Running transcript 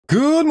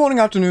Good morning,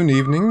 afternoon,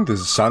 evening. This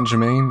is Saint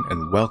Germain,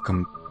 and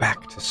welcome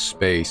back to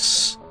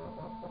space.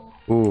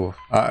 Ooh,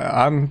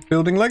 I'm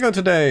building Lego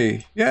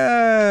today.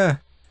 Yeah.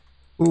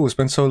 Ooh, it's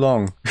been so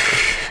long.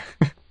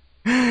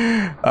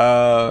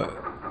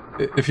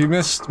 If you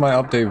missed my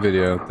update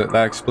video,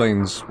 that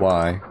explains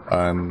why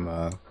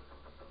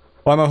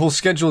why my whole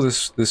schedule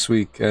this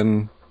week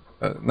and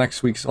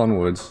next week's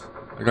onwards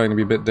are going to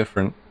be a bit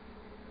different.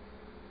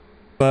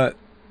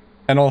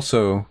 And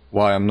also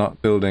why I'm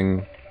not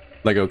building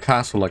Lego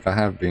Castle like I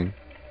have been.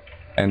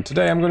 And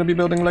today I'm going to be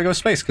building Lego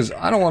Space because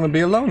I don't want to be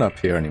alone up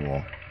here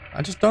anymore.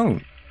 I just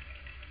don't.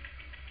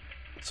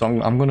 So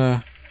I'm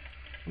gonna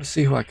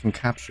see who I can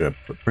capture,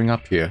 bring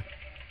up here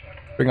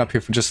for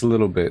just a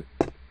little bit.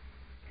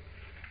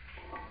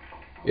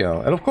 You know,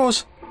 and of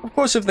course,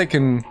 if they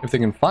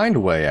can find a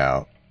way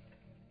out,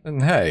 then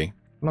hey,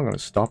 I'm not gonna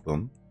stop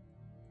them.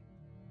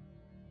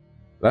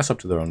 That's up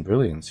to their own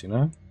brilliance, you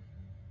know.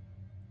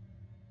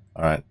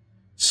 All right,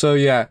 so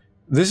yeah.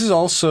 This is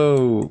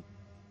also,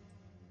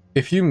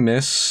 if you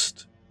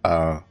missed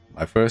the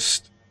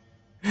first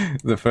in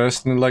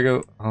the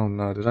Lego. Oh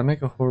no, did I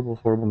make a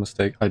horrible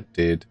mistake? I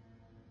did.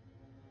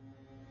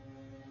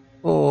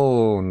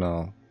 Oh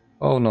no.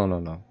 Oh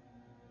no.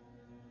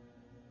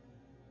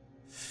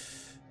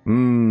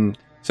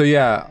 So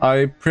yeah,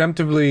 I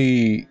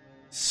preemptively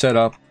set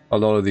up a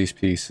lot of these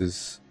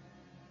pieces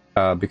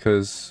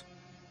because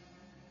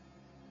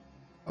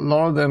a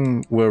lot of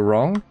them were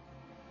wrong.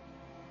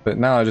 But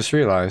now I just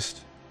realized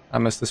I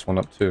messed this one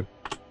up too.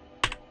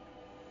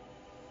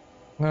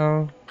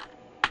 No.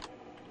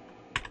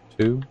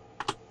 2,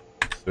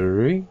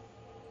 3.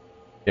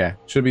 Yeah,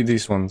 should be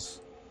these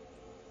ones.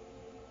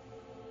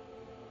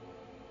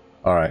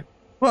 Alright.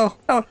 Well,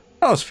 that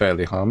was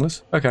fairly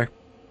harmless. Okay.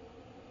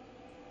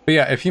 But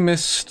yeah, if you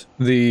missed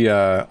the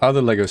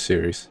other Lego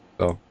series,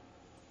 so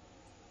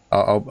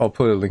I'll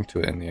put a link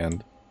to it in the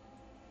end.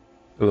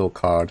 A little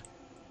card.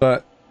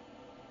 But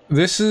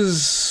this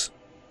is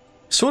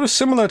sort of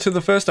similar to the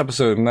first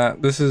episode in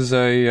that this is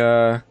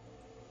a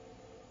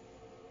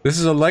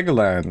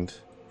Legoland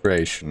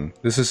creation.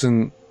 This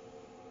isn't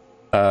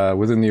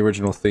within the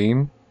original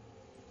theme.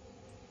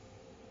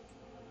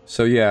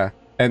 So yeah,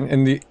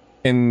 and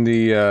in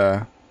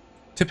the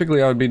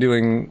typically I would be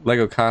doing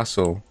Lego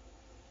Castle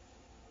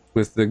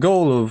with the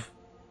goal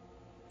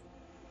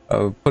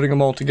of putting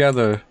them all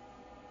together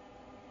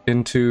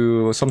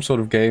into some sort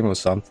of game or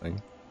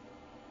something.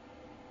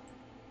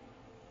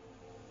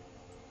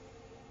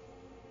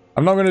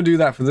 I'm not gonna do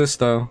that for this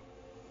though.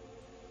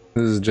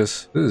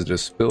 This is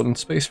just building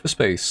space for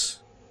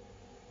space.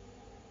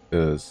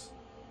 Because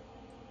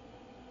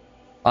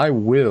I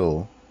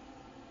will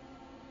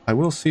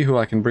see who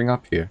I can bring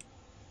up here.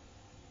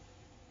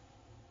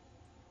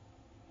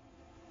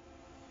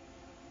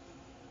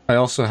 I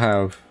also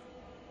have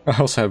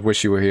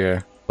Wish You Were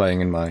Here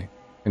playing in my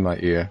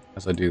ear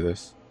as I do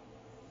this.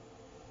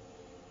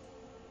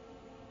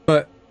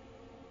 But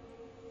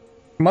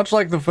much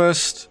like the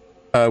first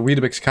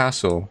Weetabix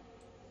Castle,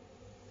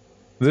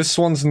 this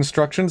one's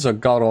instructions are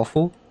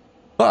god-awful,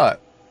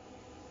 but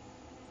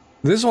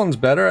this one's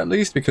better at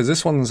least because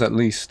this one's at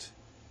least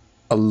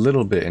a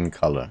little bit in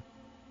color.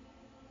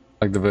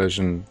 Like the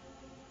version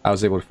I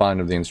was able to find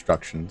of the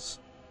instructions.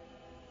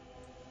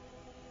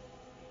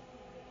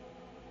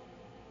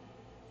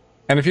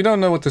 And if you don't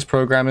know what this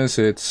program is,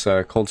 it's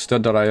called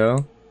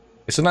stud.io.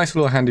 It's a nice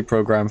little handy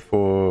program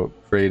for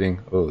creating...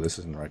 Oh, this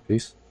isn't the right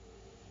piece.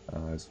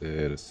 Is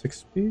it a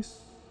 6-piece?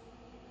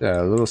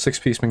 Yeah, a little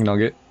 6-piece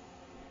McNugget.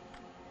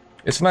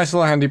 It's a nice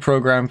little handy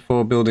program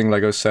for building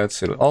Lego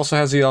sets. It also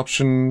has the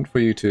option for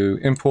you to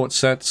import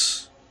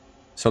sets,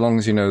 so long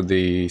as you know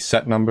the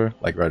set number,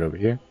 like right over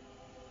here.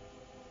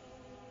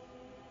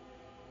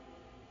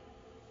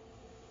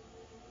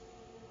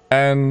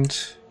 And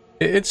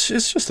it's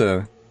just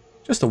a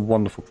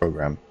wonderful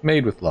program,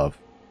 made with love.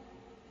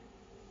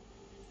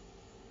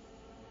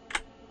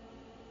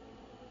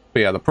 But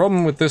yeah, the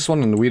problem with this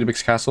one and the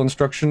Weetabix Castle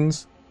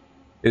instructions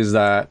is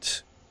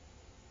that...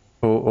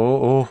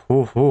 Oh,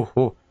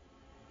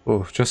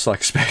 just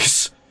like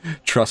space.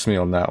 Trust me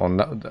on that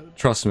one.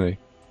 Trust me.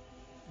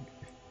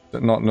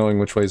 Not knowing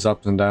which way's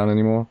up and down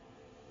anymore.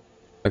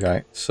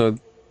 Okay, so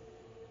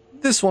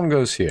this one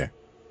goes here.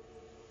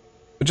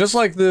 But just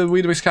like the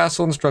Weetabix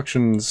Castle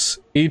instructions,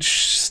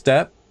 each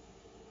step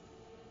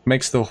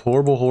makes the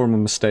horrible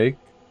mistake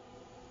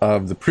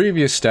of the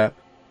previous step,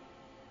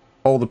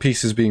 all the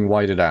pieces being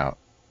whited out.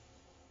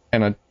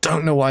 And I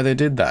don't know why they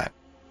did that.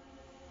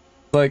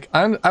 Like,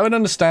 I would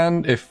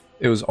understand if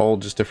it was all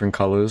just different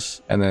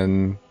colors, and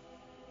then...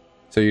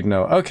 So you'd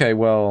know, okay,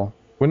 well,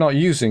 we're not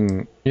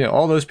using... You know,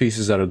 all those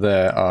pieces that are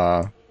there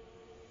are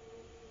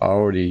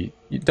already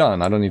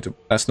done. I don't need to...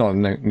 That's not a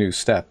new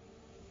step.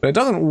 But it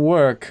doesn't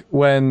work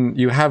when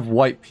you have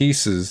white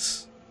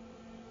pieces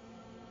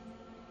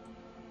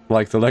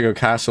like the Lego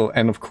Castle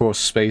and, of course,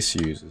 Space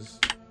uses.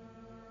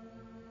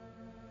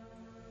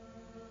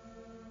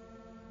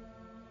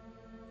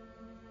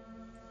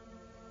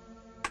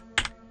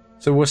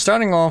 So we're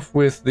starting off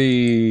with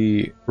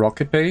the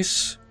rocket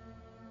base.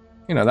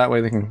 you know, that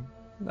way they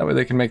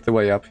can make their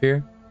way up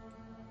here.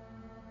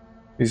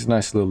 These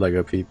nice little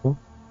Lego people.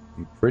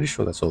 I'm pretty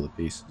sure that's all the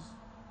pieces.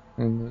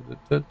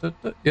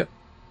 Yep.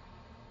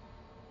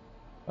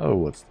 Oh,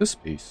 what's this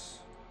piece?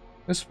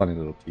 This funny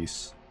little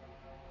piece.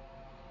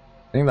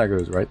 I think that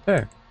goes right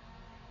there.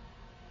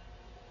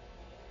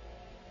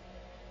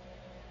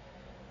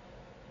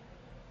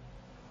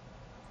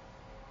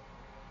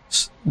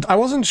 I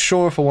wasn't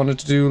sure if I wanted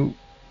to do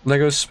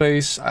Lego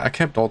space. I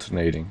kept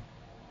alternating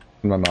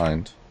in my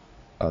mind.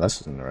 Oh,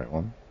 this isn't the right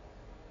one.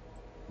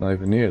 Not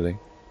even nearly.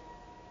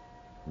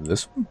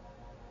 This one?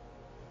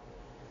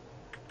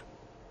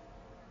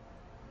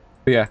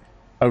 But yeah,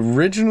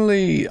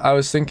 originally I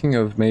was thinking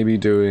of maybe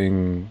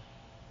doing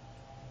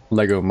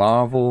Lego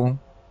Marvel.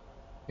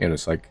 You know,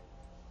 it's like,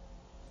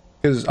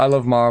 because I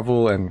love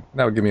Marvel, and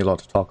that would give me a lot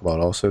to talk about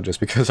also, just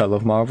because I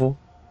love Marvel.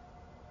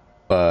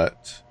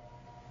 But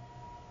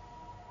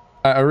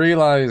I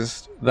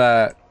realized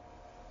that,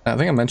 I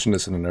think I mentioned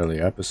this in an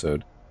earlier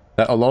episode,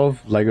 that a lot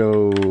of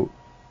Lego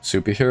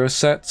superhero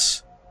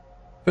sets,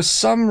 for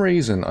some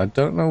reason, I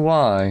don't know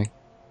why,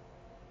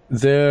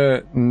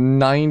 they're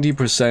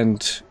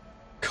 90%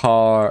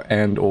 car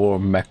and or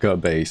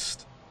mecha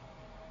based.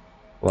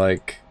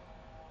 Like,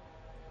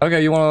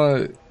 okay, you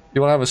wanna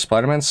have a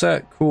Spider-Man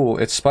set? Cool,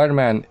 it's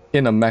Spider-Man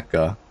in a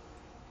mecha.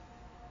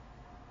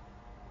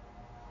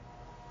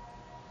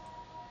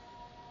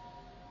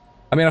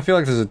 I mean, I feel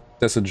like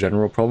there's a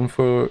general problem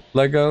for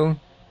Lego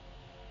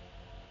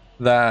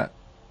that...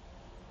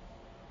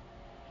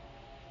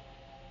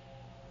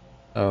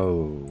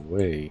 Oh,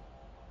 wait.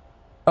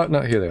 Oh,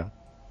 no, here they are.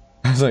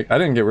 I was like, I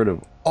didn't get rid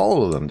of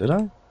all of them, did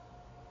I?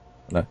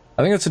 No.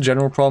 I think it's a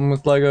general problem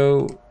with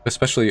Lego,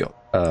 especially,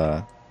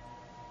 I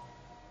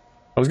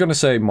was gonna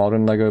say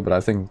modern Lego, but I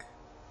think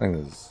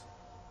it's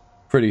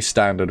pretty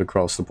standard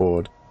across the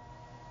board.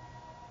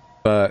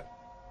 But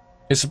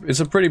it's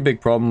a pretty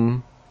big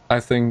problem, I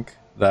think,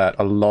 that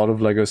a lot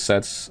of Lego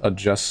sets are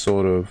just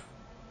sort of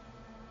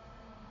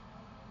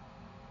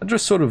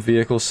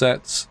vehicle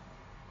sets.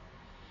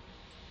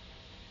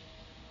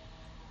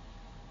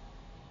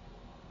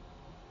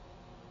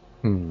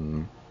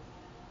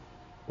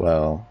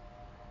 Well,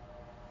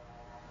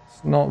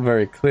 it's not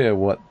very clear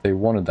what they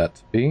wanted that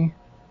to be.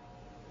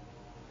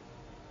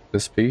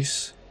 This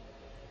piece?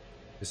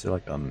 Is it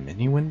like a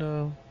mini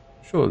window?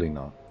 Surely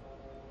not.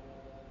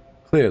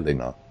 Clearly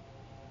not.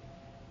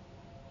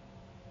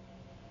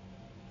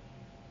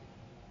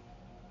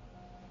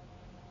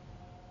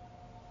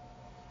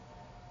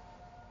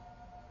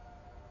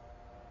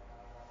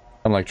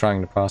 I'm like trying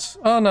to process.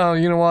 Oh no,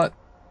 you know what?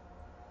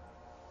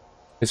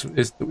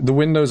 The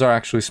windows are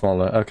actually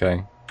smaller.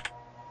 Okay.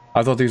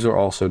 I thought these were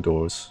also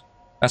doors.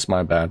 That's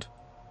my bad.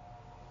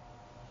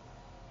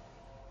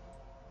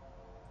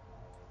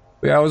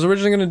 But yeah, I was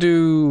originally gonna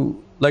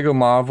do Lego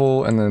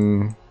Marvel, and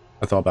then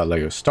I thought about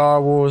Lego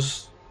Star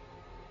Wars.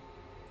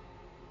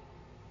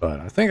 But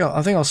I think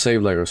I'll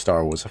save Lego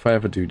Star Wars if I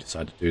ever do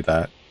decide to do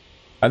that.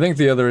 I think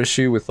the other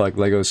issue with like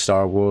Lego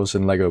Star Wars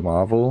and Lego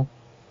Marvel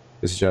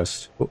is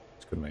just... Oh,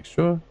 just gonna make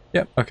sure.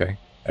 Yep, okay.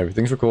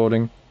 Everything's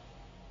recording.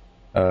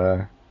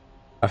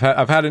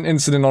 I've had an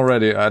incident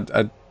already.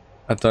 I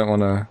don't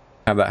want to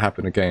have that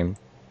happen again.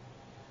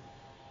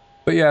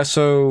 But yeah,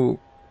 so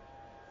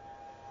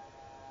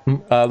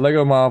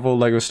Lego Marvel,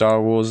 Lego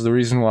Star Wars. The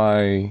reason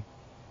why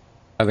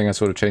I think I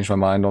sort of changed my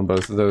mind on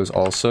both of those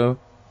also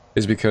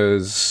is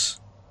because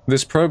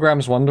this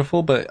program's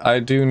wonderful, but I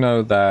do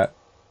know that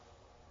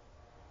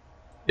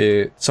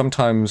it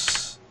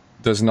sometimes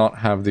does not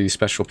have the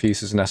special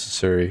pieces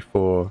necessary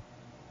for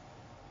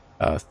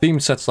theme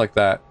sets like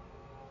that.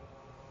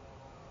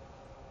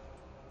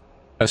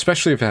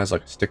 Especially if it has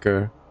like a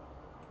sticker.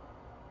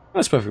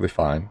 That's perfectly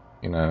fine.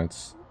 You know,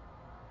 it's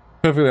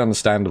perfectly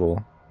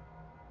understandable.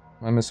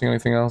 Am I missing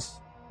anything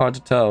else? Hard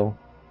to tell,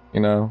 you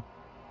know.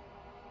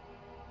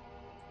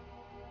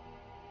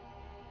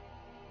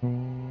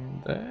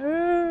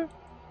 There.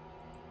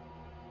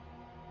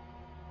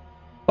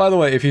 By the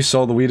way, if you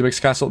saw the Weetabix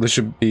Castle, this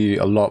should be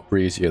a lot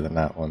breezier than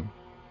that one.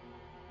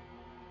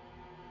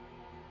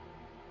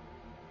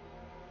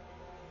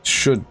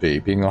 Should be,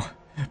 being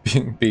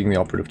the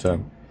operative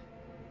term.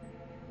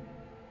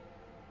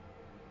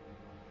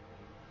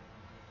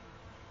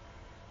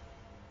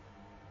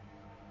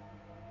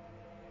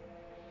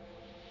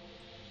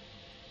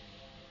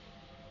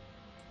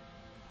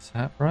 Is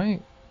that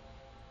right?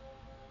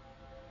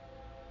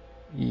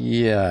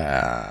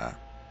 Yeah.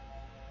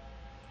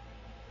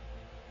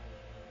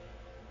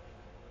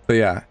 But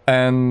yeah,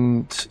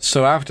 and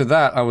so after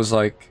that, I was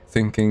like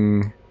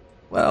thinking,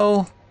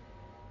 well,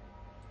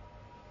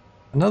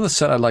 another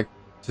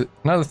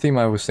theme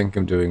I was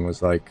thinking of doing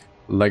was like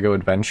Lego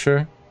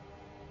Adventure,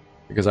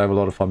 because I have a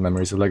lot of fond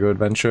memories of Lego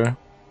Adventure.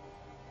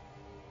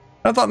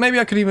 I thought maybe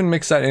I could even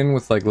mix that in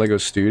with like Lego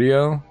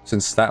Studio,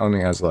 since that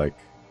only has like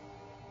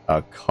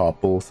a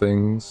couple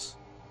things.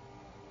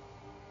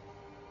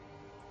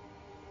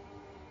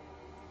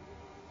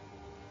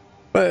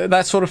 But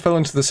that sort of fell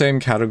into the same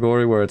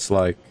category where it's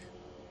like,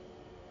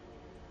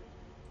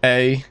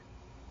 A,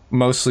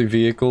 mostly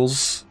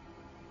vehicles,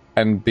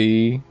 and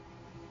B...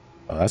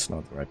 Oh, that's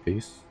not the right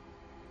piece.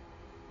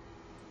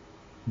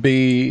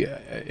 B,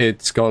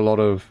 it's got a lot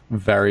of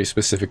very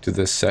specific to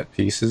this set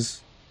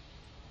pieces.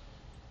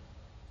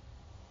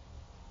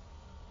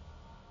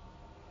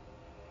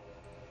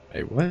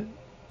 Hey, what?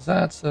 Is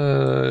that,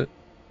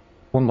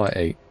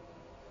 1x8.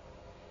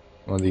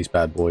 One of these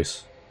bad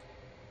boys.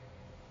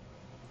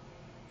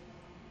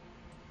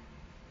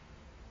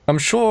 I'm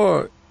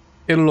sure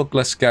it'll look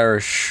less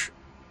garish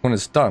when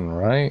it's done,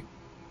 right?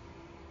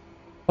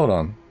 Hold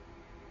on.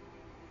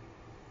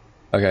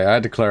 Okay, I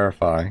had to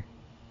clarify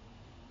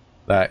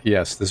that,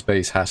 yes, this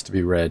base has to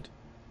be red.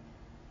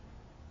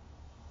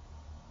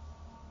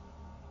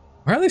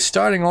 Where are they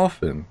starting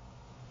off in?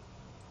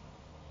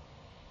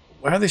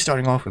 Where are they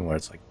starting off in where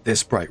it's like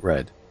this bright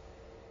red?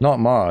 Not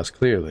Mars,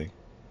 clearly.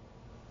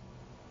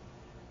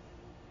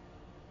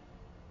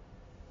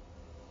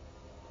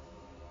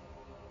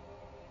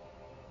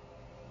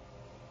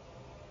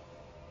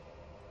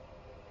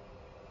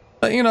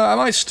 But, you know, I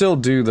might still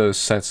do those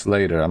sets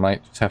later. I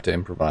might just have to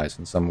improvise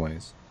in some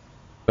ways.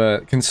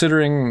 But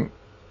considering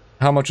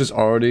how much is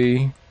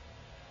already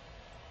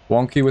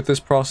wonky with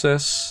this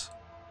process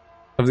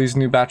of these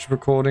new batch of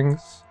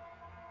recordings,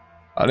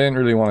 I didn't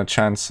really want to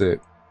chance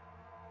it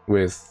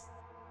with,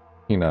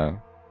 you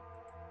know,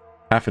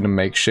 having to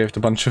makeshift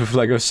a bunch of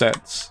Lego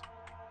sets.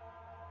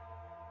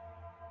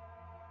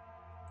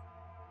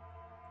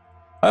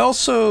 I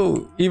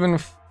also even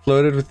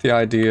floated with the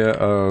idea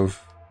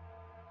of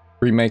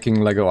remaking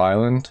Lego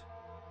Island.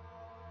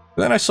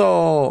 But then I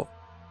saw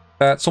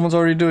that someone's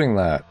already doing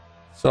that,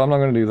 so I'm not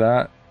going to do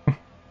that.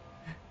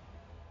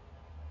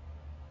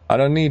 I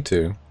don't need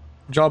to.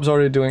 The job's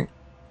already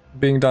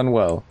being done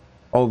well.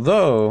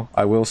 Although,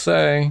 I will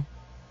say,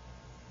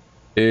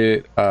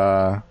 it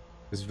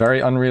is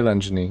very Unreal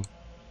Engine-y.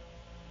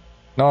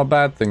 Not a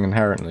bad thing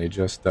inherently,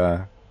 just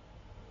I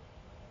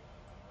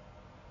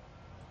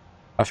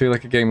feel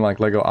like a game like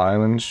Lego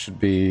Island should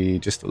be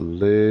just a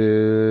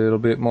little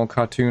bit more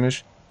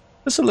cartoonish.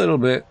 Just a little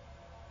bit.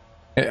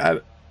 I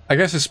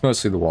guess it's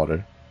mostly the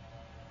water.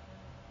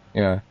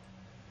 Yeah.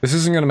 This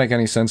isn't going to make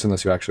any sense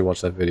unless you actually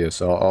watch that video,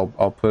 so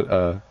I'll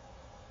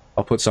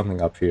put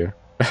something up here.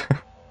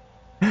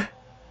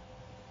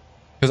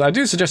 Because I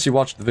do suggest you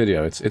watch the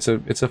video. It's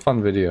a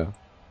fun video.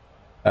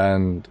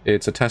 And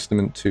it's a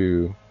testament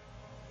to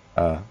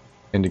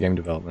indie game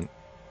development.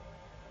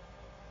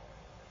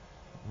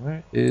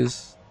 Where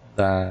is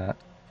that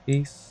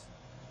piece?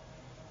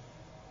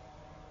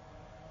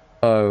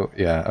 Oh,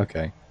 yeah,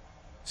 okay.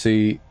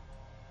 See,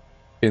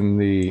 in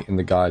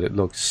the guide it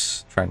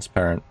looks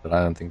transparent, but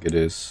I don't think it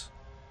is.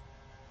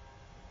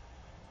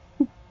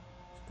 Just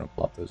gonna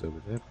plop those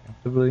over there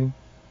preemptively.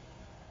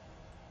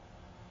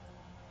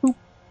 Boop.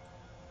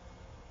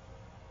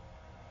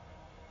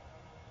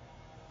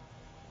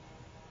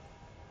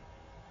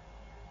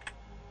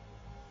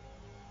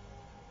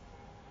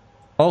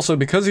 Also,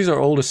 because these are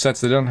older sets,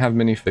 they don't have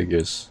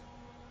minifigures.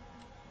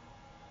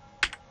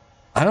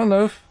 I don't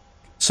know if...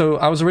 So,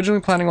 I was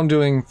originally planning on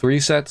doing 3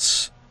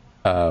 sets.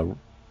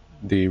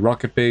 The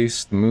rocket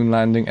base, the moon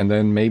landing, and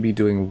then maybe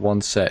doing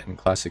 1 set in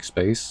classic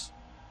space.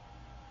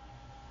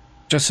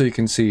 Just so you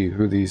can see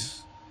who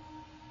these...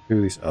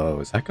 Oh,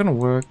 is that gonna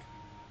work?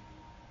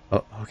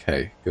 Oh,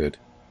 okay, good.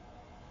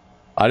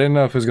 I didn't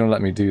know if it was gonna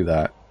let me do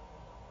that.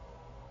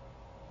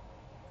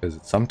 Because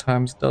it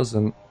sometimes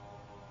doesn't.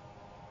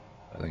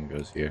 I think it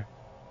goes here.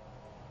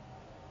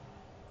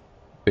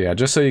 But yeah,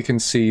 just so you can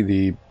see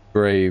the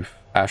brave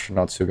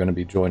astronauts who are going to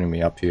be joining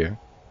me up here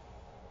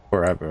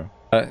forever.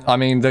 I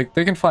mean, they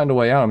can find a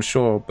way out, I'm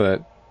sure,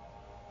 but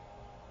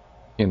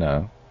you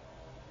know,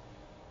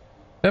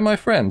 they're my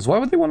friends. Why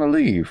would they want to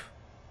leave?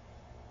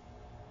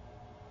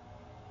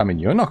 I mean,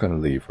 you're not going to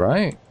leave,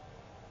 right?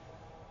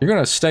 You're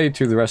going to stay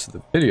through the rest of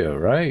the video,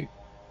 right?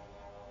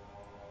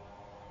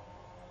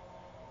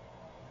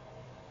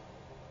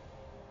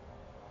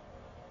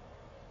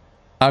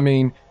 I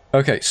mean,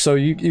 okay, so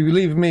you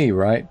leave me,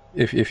 right?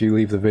 If you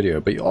leave the video,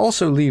 but you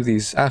also leave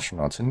these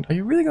astronauts, and are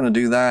you really gonna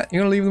do that?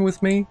 You're gonna leave them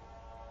with me?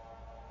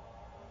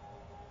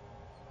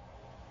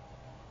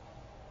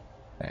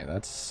 Hey,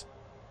 that's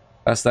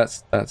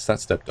that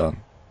step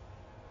done.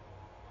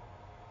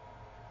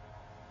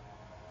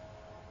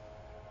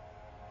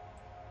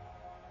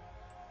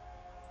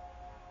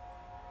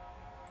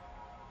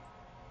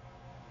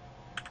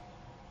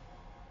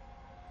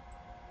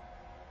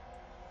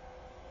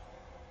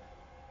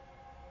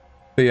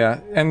 But yeah,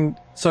 and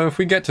so if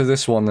we get to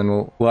this one,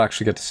 then we'll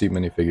actually get to see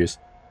minifigures.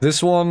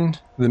 This one,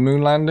 the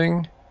moon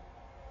landing,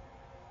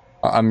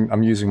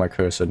 I'm using my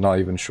cursor, not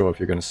even sure if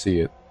you're gonna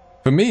see it.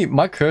 For me,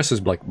 my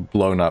cursor's like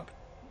blown up,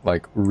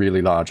 like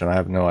really large, and I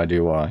have no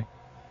idea why.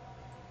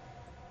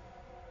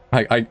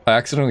 I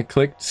accidentally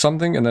clicked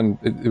something and then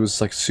it was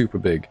like super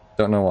big.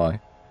 Don't know why.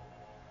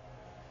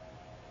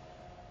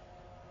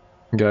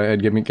 Go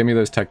ahead, give me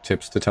those tech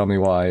tips to tell me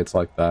why it's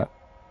like that.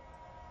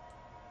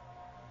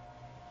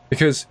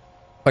 Because,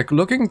 like,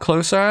 looking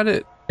closer at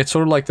it, it's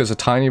sort of like there's a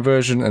tiny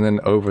version and then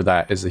over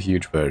that is a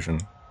huge version.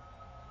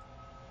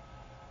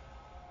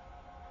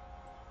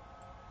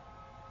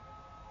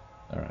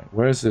 Alright,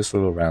 where's this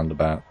little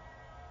roundabout?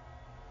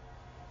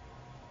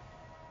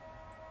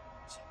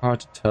 It's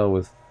hard to tell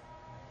with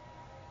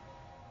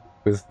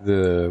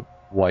the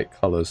white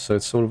colors, so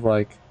it's sort of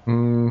like,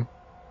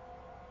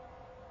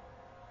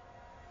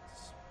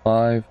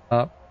 5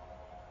 up.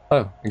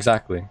 Oh,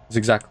 exactly. It's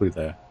exactly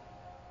there.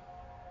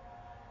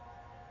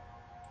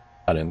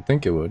 I didn't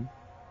think it would.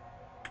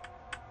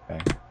 Okay.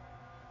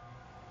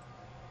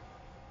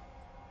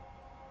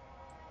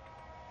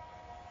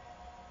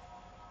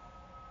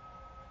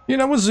 You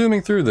know, we're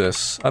zooming through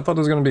this. I thought it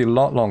was going to be a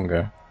lot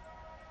longer.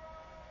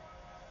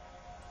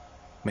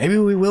 Maybe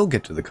we will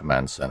get to the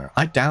command center.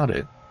 I doubt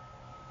it.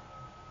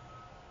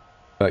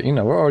 But, you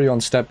know, we're already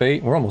on step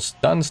 8. We're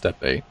almost done step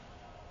 8.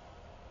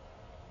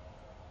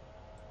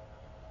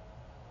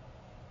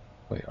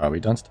 Wait, are we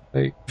done step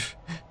 8?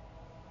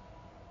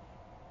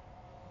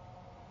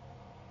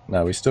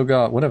 No, we still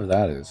got whatever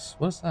that is.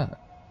 What is that?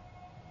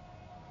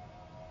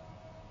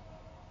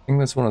 I think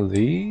that's one of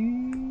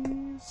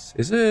these?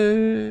 Is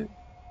it?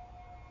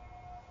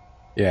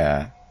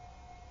 Yeah.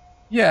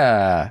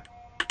 Yeah!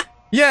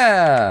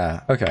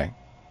 Yeah! Okay.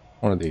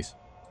 One of these.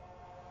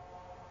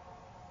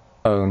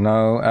 Oh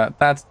no,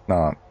 that's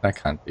not. That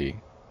can't be.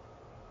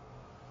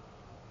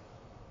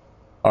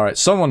 Alright,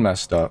 someone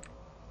messed up.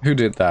 Who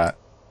did that?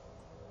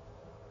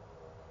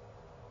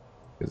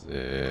 Is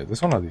it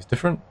this one or these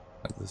different?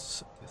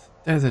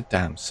 They're the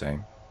damn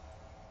same.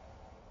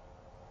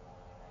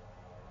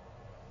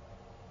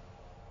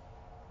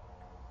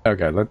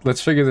 Okay,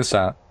 let's figure this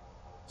out.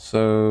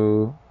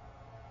 So...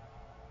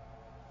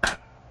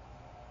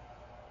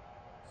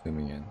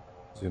 zooming in.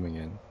 Zooming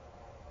in.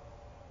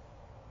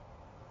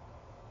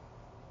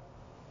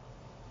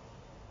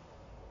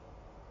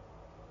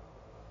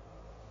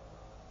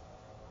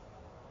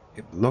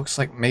 It looks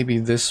like maybe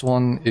this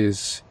one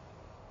is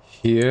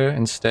here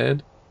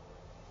instead.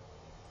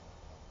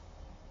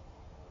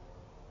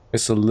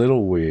 It's a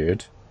little weird.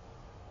 Do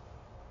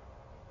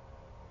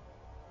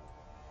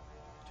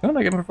you want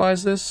to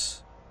improvise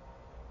this?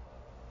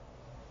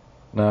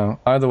 No,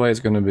 either way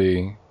it's going to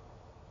be...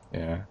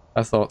 Yeah,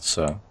 I thought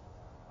so.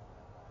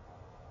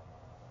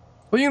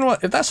 Well, you know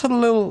what? If that's how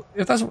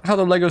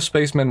the Lego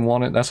Spacemen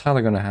want it, that's how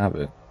they're going to have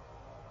it.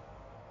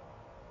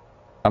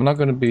 I'm not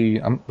going to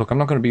be... look, I'm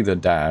not going to be their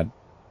dad.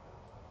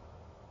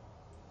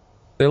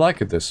 They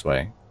like it this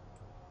way.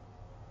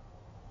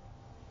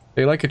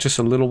 They like it just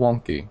a little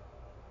wonky.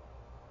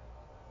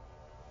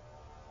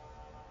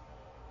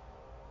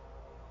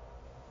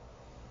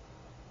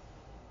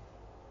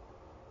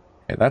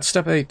 Okay, that's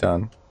step 8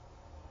 done.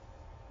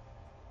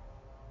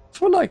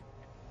 So we're like...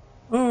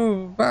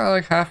 oh, about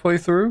like halfway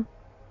through.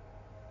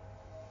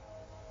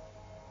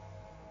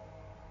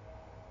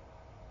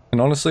 And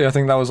honestly, I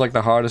think that was like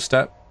the hardest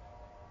step.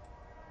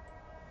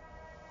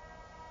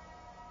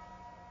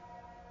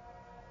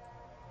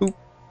 Oop.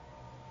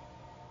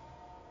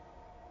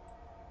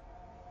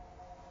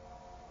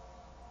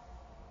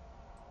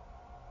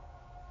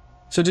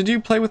 So did you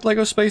play with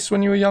Lego Space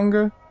when you were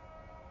younger?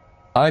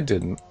 I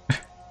didn't.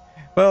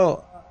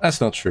 Well,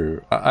 that's not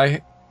true.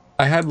 I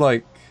had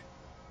like...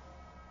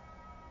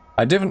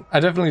 I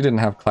definitely didn't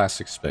have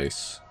Classic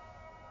Space.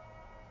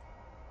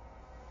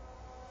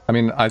 I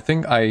mean, I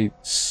think I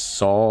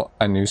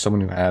knew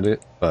someone who had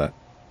it, but...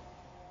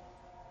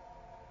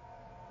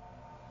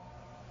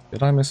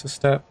 Did I miss a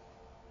step?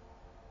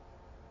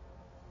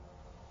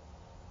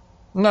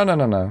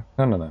 No.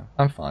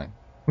 I'm fine.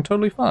 I'm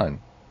totally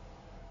fine.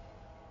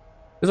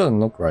 This doesn't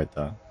look right,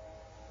 though.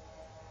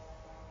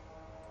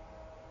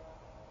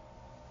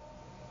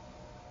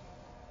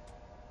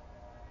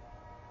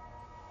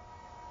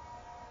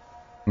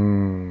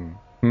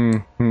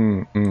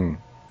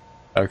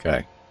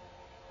 Okay.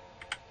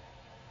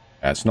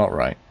 That's not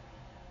right.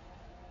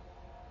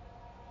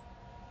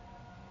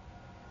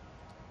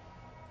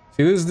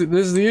 See, this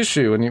is the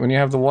issue. When you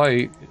have the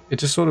white, it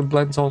just sort of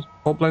blends all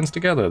blends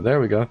together.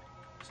 There we go.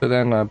 So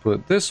then I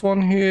put this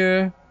one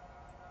here,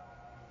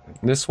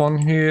 and this one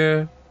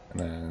here, and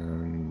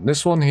then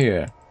this one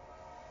here.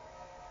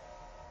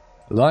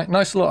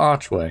 Nice little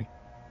archway.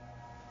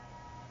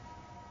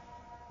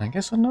 I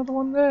guess another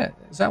one there.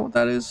 Is that what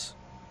that is?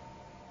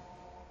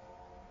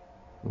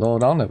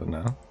 Lord, I'll never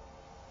know.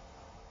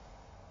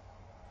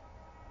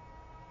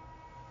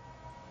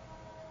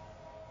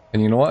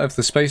 And you know what? If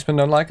the spacemen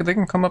don't like it, they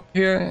can come up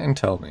here and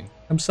tell me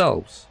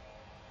themselves.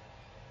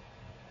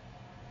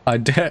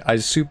 I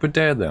super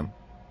dare them.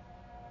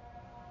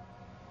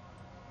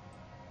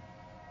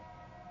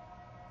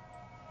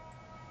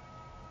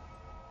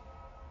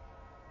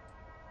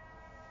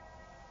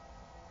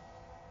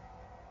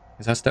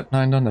 Is that step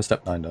 9 done? That's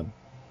step 9 done.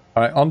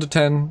 Alright, on to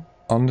 10.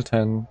 On to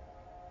 10.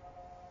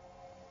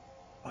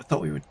 I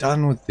thought we were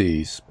done with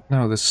these. But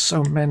no, there's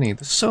so many.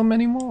 There's so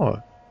many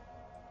more.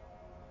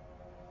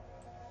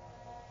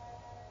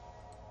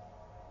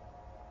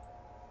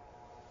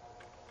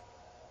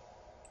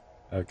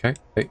 Okay.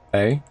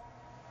 A.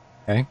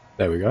 Okay,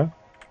 there we go.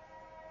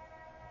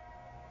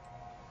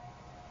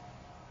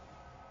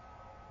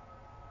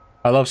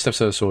 I love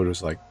steps out of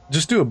orders, like,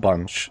 just do a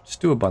bunch.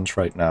 Just do a bunch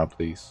right now,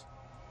 please.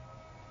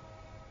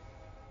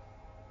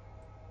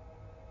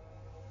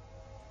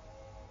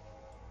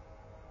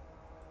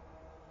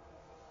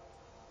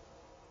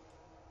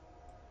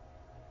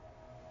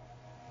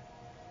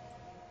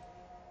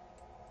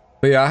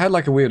 But yeah, I had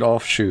like a weird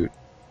offshoot.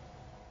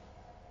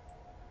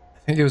 I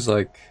think it was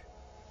like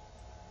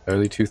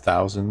early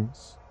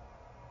 2000s.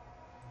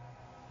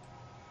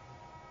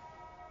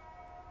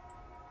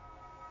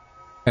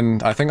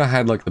 And I think I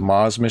had like the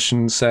Mars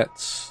mission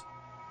sets.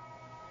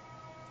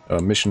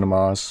 Mission to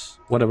Mars,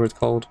 whatever it's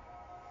called.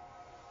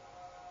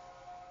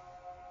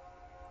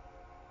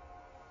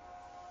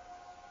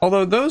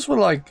 Although those were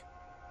like,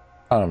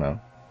 I don't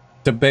know,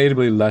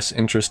 debatably less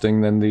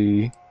interesting than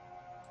the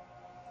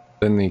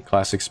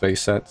classic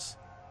space sets.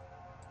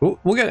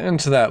 We'll get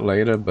into that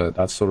later, but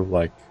that's sort of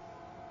like,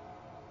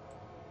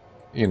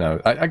 you know,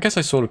 I guess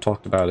I sort of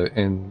talked about it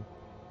in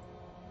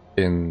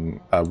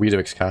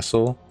Weedewick's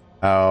Castle,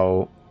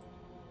 how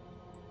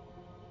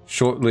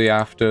shortly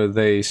after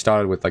they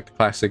started with like the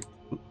classic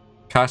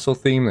castle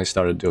theme, they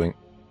started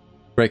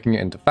breaking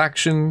it into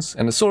factions,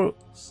 and it's sort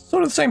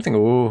of the same thing.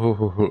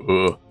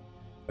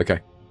 Okay,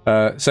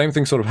 same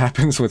thing sort of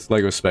happens with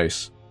Lego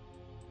Space.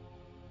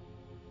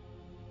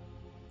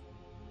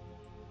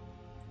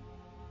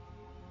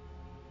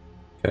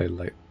 Okay,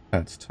 like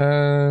that's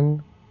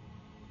 10.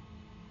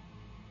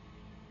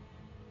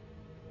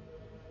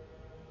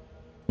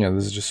 Yeah,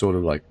 this is just sort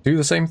of like do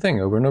the same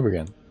thing over and over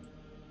again.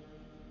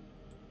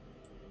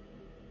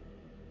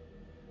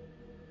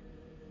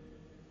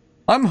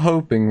 I'm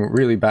hoping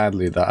really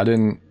badly that I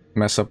didn't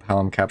mess up how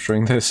I'm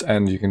capturing this,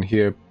 and you can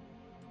hear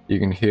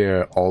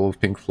all of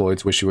Pink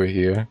Floyd's "Wish You Were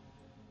Here,"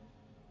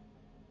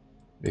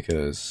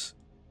 because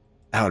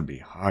that would be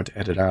hard to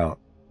edit out.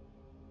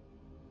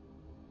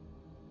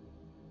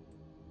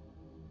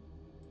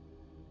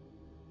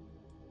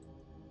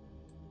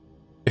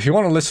 If you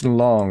want to listen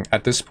along,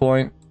 at this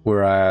point,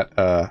 we're at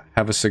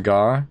Have a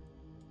Cigar.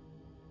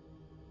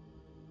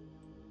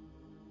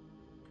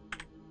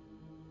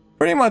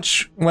 Pretty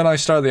much when I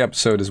started the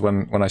episode is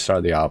when I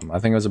started the album. I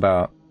think it was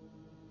about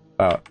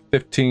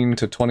 15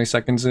 to 20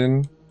 seconds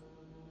in.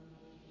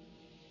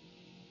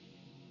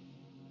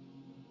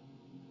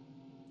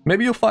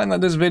 Maybe you'll find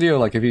that this video,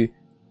 like if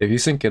you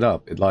sync it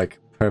up, it like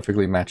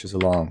perfectly matches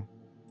along.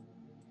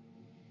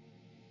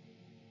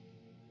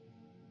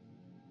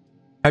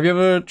 Have you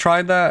ever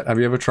tried that? Have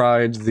you ever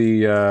tried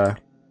the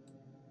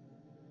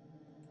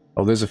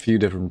oh, there's a few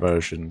different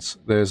versions.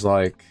 There's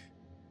like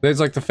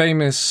the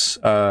famous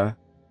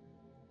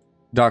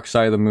Dark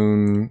Side of the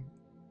Moon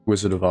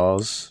Wizard of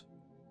Oz.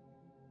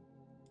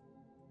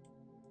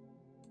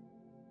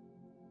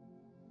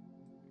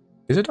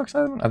 Is it Dark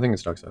Side of the Moon? I think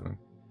it's Dark Side of the Moon.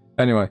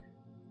 Anyway,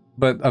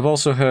 but I've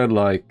also heard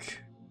like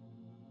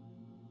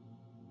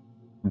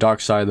Dark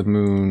Side of the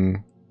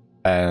Moon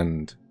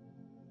and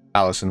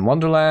Alice in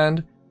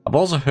Wonderland. I've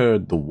also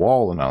heard The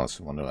Wall in Alice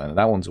in Wonderland, and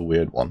that one's a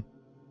weird one.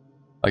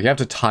 Like, you have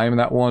to time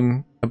that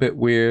one a bit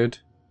weird.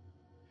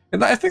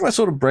 And I think that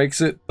sort of breaks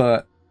it,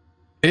 but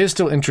it is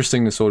still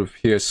interesting to sort of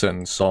hear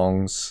certain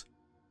songs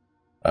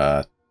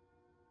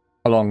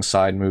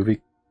alongside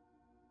movie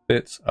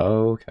bits.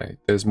 Oh, okay.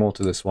 There's more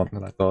to this one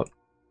than I thought.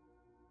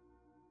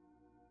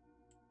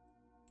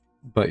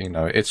 But, you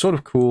know, it's sort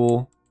of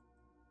cool.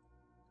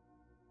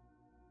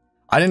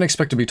 I didn't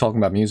expect to be talking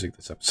about music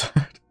this episode.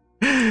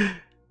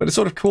 But it's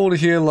sort of cool to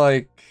hear,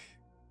 like...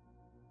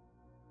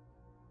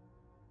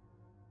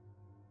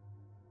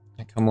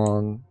 Come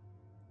on.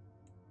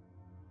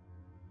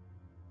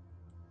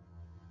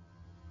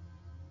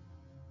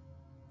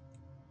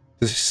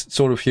 To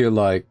sort of hear,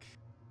 like...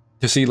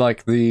 To see,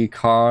 like, the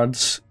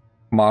cards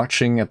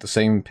marching at the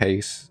same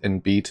pace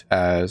and beat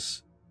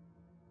as...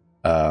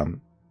 the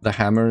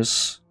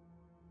hammers.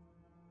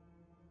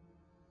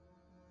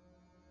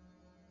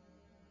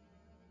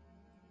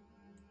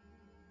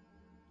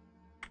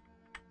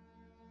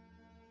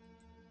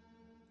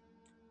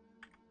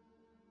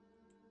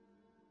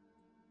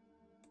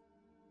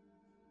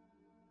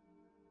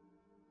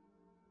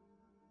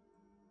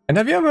 And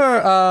have you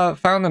ever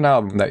found an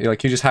album that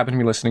like you just happen to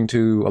be listening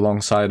to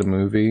alongside a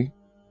movie?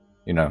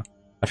 You know,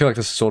 I feel like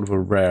this is sort of a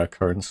rare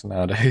occurrence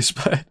nowadays,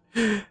 but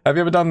have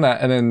you ever done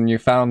that and then you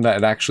found that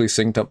it actually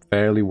synced up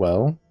fairly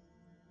well?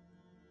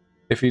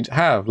 If you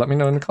have, let me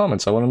know in the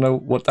comments. I want to know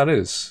what that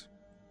is.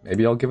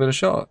 Maybe I'll give it a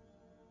shot.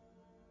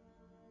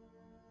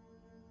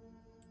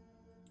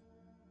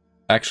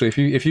 Actually,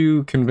 if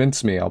you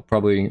convince me, I'll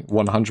probably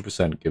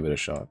 100% give it a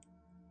shot.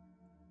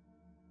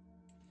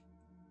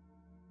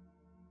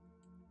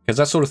 Because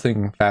that sort of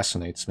thing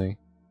fascinates me.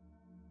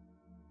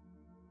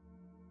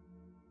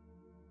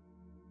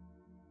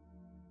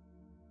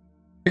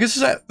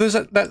 Because there's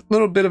that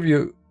little bit of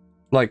you,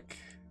 like,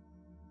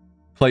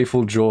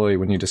 playful joy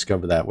when you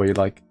discover that, where you're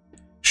like,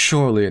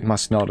 surely it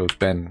must not have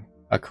been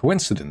a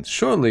coincidence.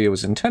 Surely it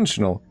was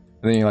intentional.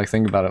 And then you like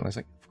think about it and it's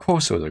like, of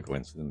course it was a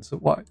coincidence. So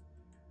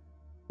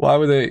why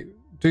would they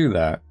do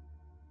that?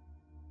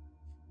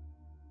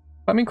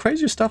 I mean,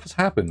 crazier stuff has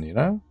happened, you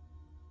know?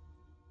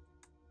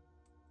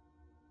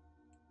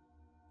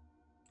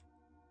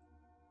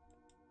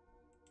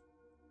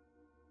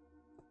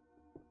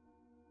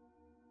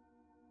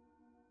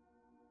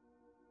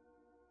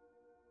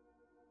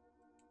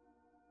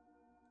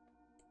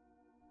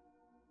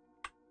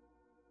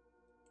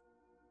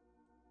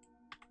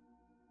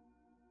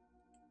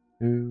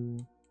 2,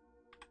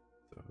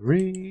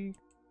 3.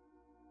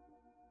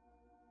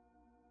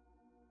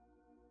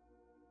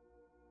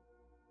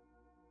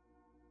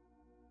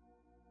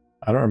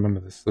 I don't remember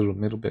this little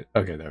middle bit.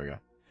 Okay, there we go.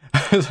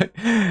 I was like,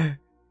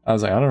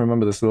 I don't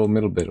remember this little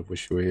middle bit of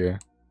Wish You Were Here.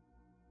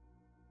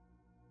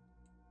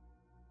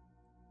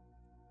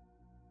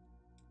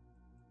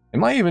 It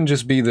might even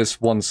just be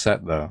this one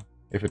set, though,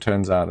 if it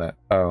turns out that...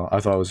 Oh, I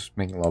thought I was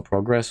making a lot of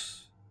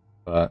progress,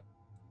 but...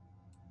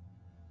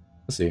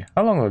 Let's see,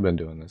 how long have I been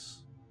doing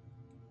this?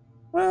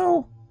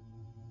 Well...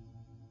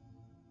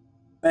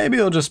 Maybe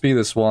it'll just be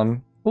this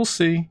one. We'll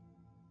see.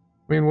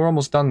 I mean, we're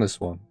almost done this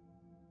one.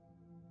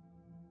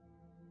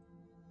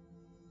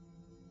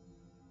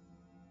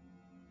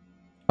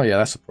 Oh yeah,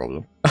 that's a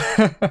problem.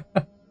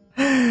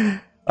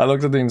 I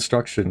looked at the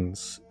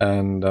instructions,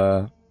 and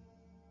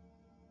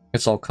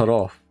it's all cut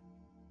off.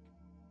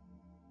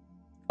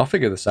 I'll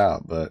figure this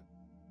out, but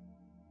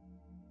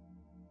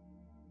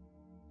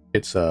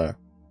it's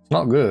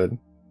not good.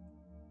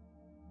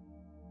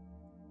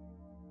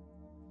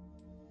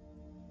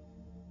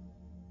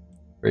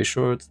 Pretty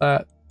sure it's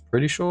that.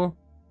 Pretty sure.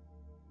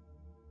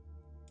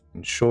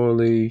 And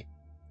surely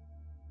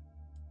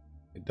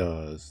it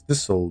does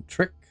this old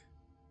trick.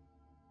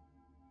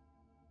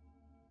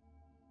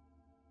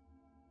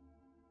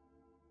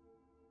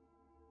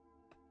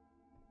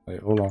 Wait,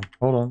 hold on,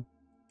 hold on.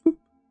 Boop.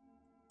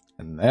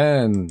 And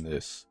then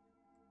this.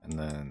 And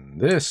then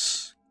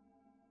this.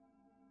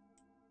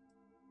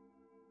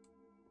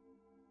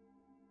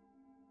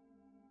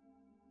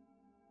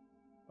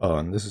 Oh,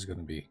 and this is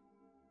gonna be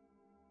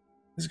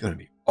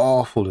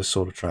awful to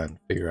sort of try and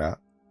figure out.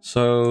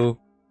 So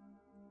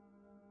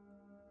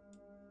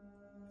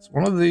it's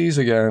one of these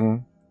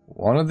again.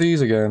 One of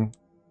these again.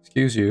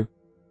 Excuse you.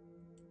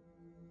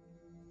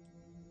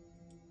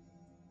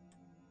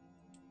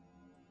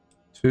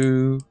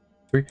 2,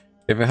 3.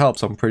 If it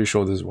helps, I'm pretty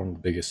sure this is one of the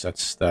biggest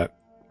sets that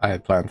I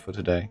had planned for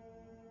today.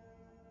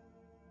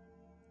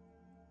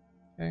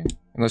 Okay,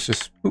 and let's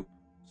just boop,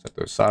 set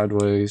those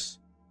sideways.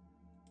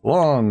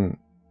 1.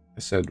 I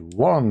said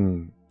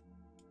 1.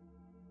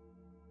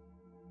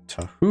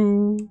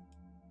 Tahoo.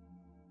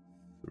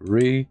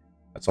 3.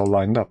 That's all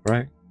lined up,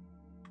 right?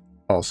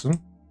 Awesome.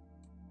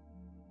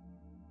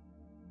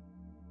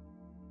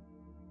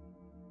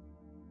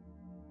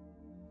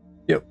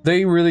 Yep,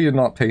 they really did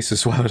not pace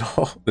this well at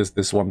all,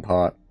 this one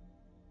part.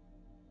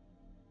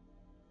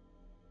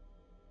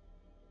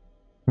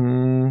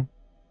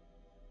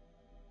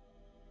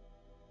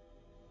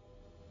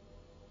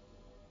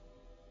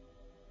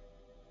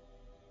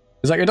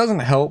 It's like, it doesn't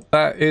help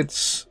that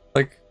it's,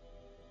 like,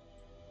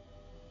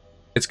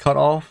 it's cut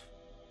off,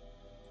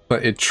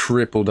 but it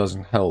triple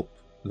doesn't help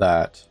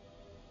that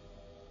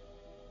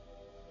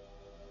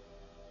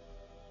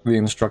the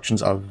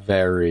instructions are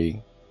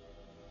very,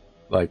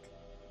 like,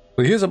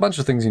 well, here's a bunch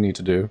of things you need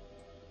to do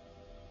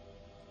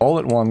all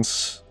at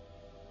once,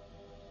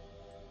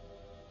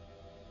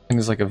 and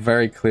there's like a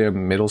very clear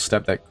middle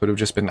step that could have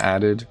just been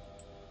added.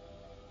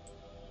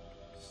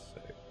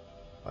 So,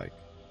 like,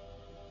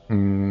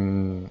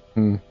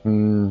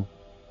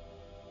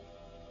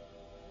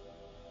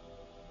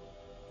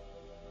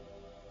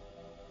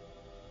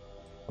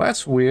 well,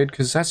 that's weird,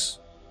 because that's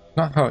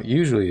not how it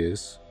usually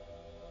is.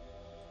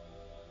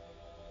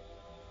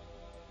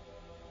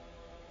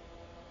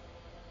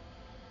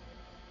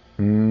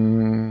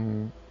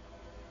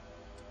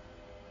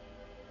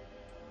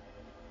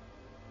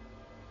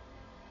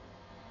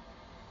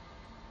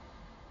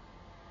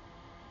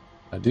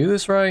 Did I do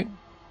this right?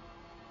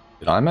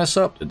 Did I mess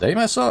up? Did they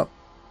mess up?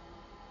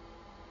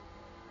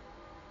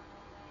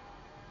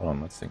 Hold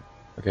on, let's think.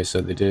 Okay,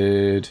 so they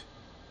did...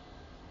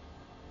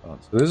 Oh,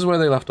 so this is where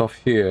they left off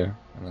here,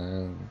 and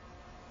then...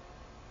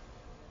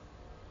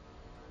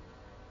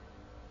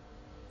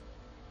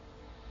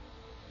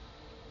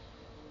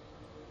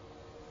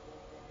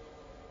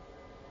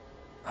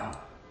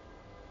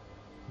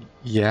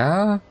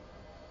 Yeah?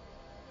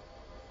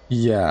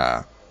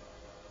 Yeah.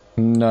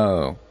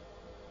 No.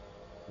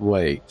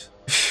 Wait.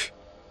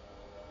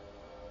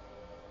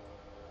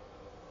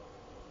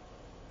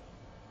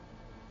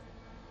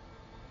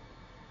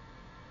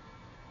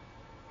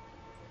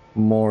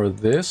 More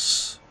of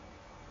this.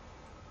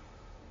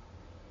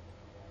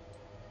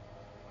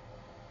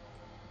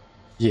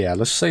 Yeah,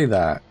 let's say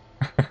that.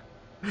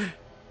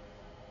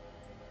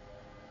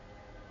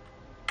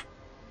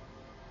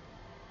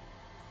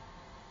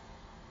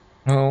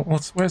 Oh,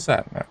 where's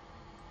that now?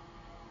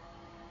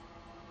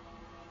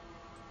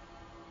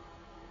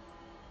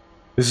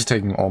 This is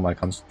taking all my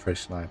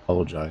concentration, I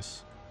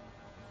apologize.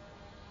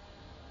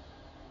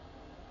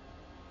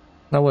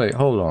 Now wait,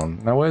 hold on.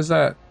 Now where's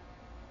that?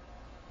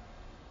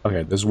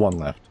 Okay, there's one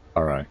left.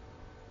 Alright.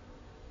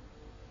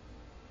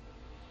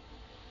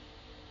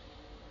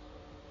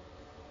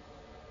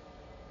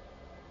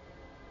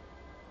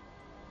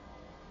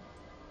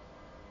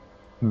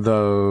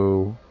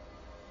 Though...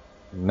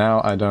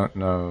 Now I don't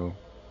know...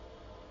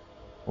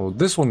 Well,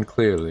 this one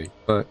clearly,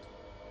 but...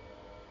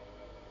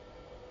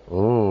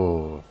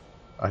 Oh...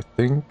 I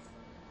think...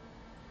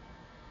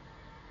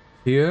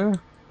 here.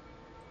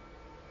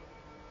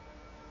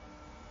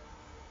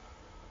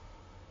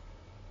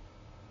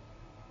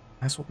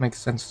 That's what makes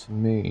sense to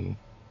me.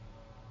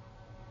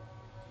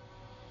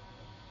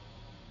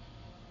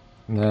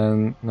 And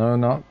then, no,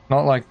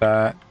 not like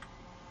that.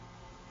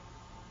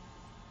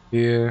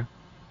 Here.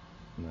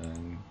 And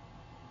then...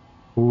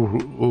 Ooh,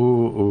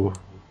 ooh, ooh.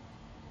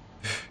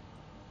 I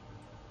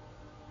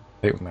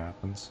hate when that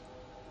happens.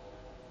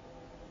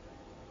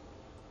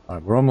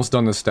 Alright, we're almost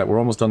done this step. We're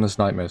almost done this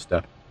nightmare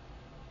step.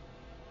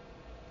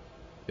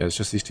 Yeah, it's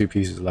just these two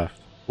pieces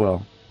left.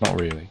 Well, not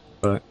really,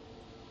 but...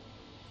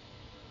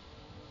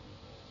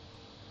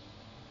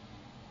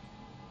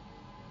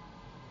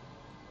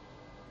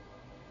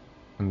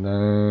 And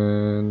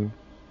then...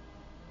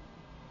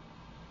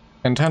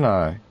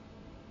 Antennae.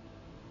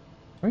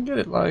 Can we get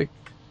it like...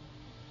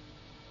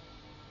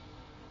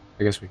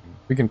 I guess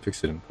we can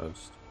fix it in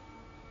post.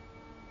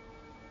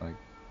 Like,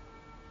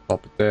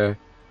 pop it there.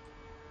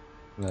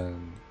 And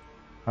then...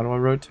 How do I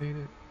rotate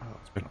it? Oh,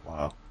 it's been a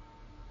while.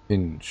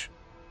 Hinge.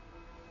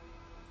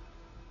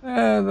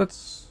 Yeah,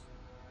 that's...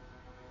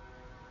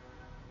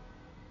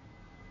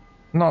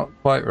 not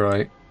quite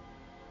right.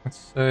 Let's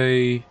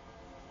say...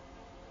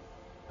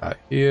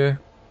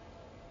 here.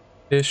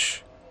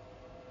 Ish.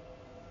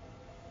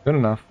 Good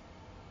enough.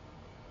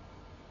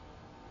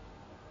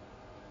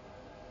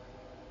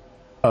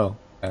 Oh,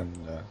 and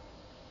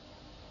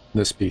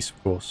this piece,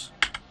 of course.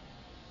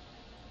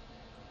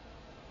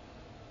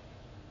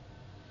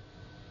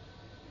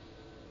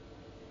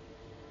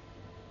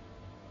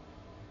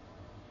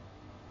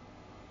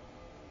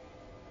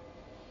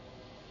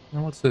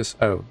 Now what's this?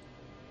 Oh.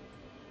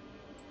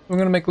 We're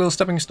gonna make little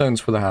stepping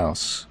stones for the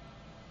house.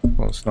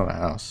 Well, it's not a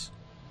house.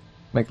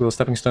 Make little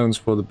stepping stones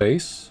for the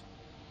base.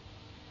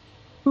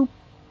 Boop.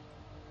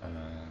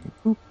 And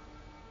boop.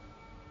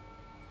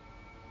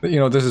 But, you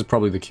know, this is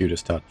probably the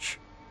cutest touch.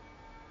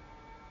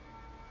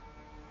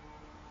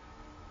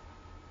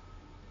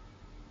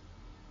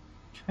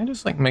 Can I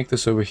just, like, make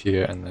this over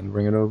here and then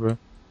bring it over?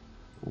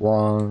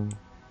 1,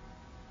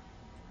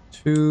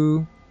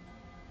 2...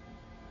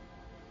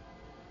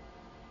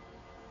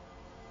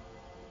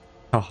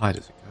 How high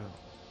does it go?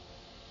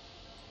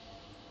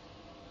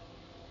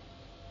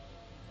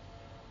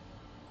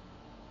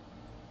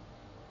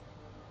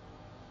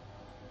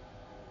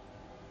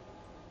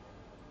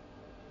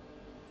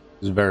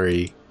 It's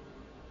very,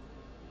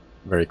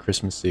 very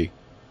Christmassy.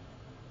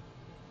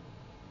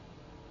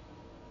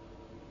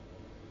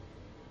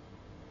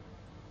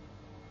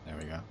 There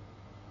we go. I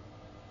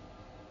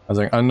was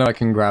like, I know I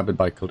can grab it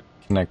by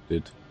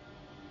connected.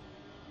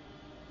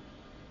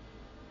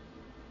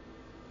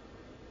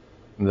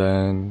 And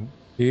then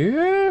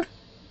here?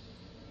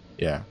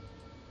 Yeah.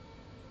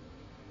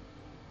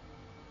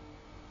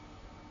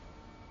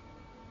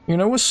 You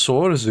know, we're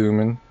sort of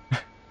zooming.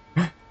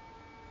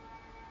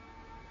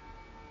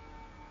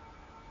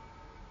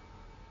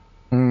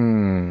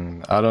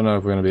 I don't know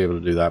if we're going to be able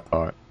to do that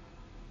part.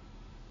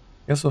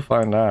 Guess we'll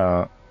find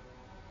out.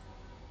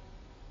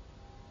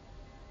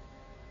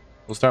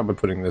 We'll start by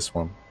putting this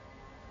one.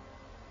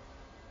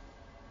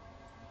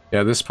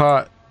 Yeah, this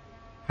part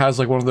has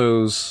like one of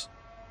those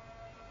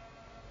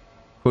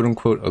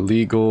quote-unquote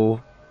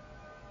illegal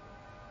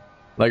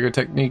Lego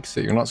techniques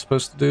that you're not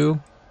supposed to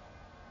do.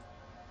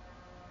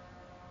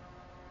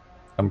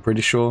 I'm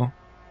pretty sure.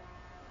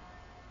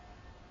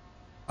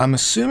 I'm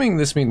assuming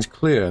this means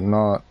clear,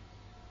 not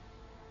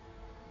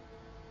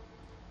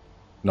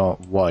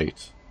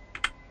white.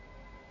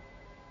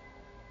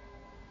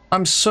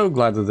 I'm so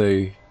glad that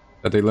they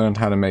learned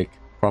how to make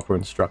proper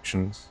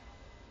instructions.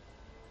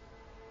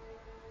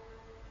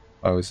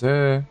 Oh, is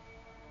there?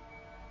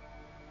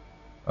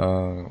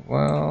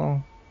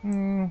 Well,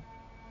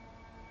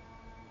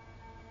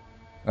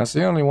 that's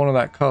the only one of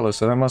that color,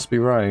 so that must be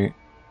right.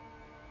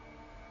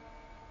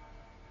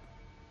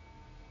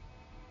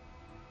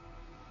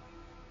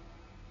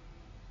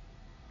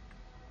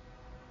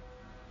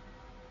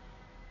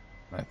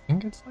 I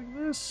think it's like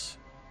this,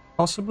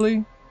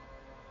 possibly.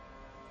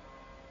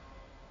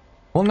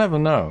 We'll never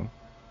know.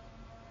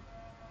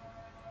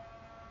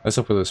 That's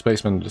up for the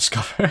spacemen to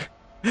discover.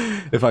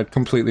 If I'd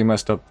completely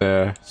messed up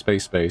their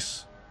space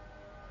base.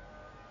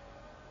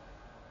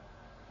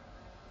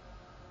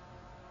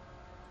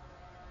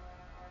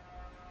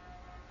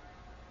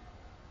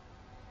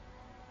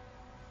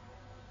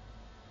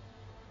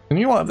 And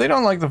you know what? If they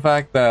don't like the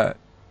fact that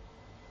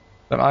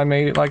I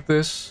made it like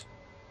this,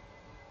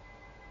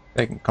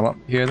 they can come up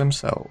here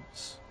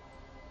themselves.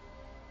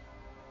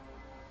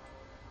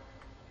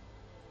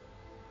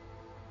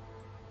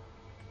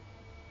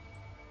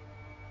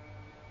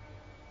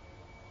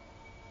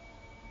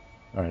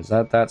 Alright, is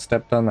that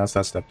step done? That's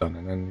that step done.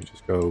 And then you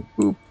just go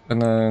boop, and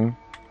then...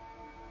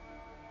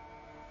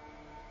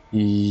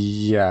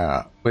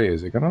 Yeah. Wait,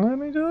 is it gonna let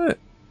me do it?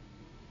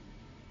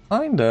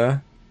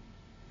 Kinda.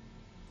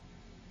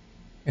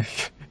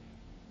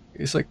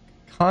 It's like,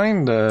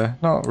 kinda.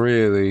 Not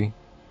really.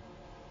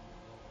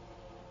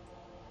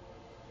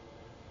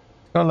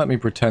 It's gonna let me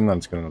pretend that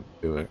it's gonna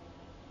do it.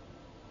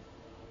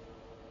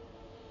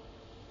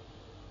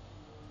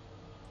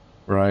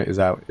 Right? Is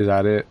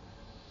that it?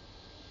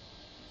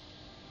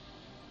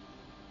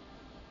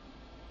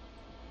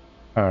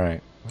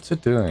 Alright. What's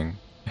it doing?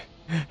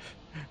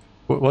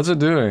 What's it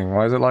doing?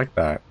 Why is it like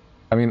that?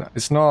 I mean,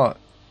 it's not...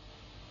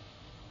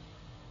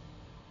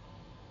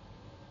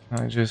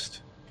 Can I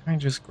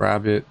just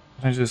grab it?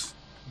 Can I just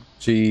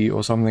G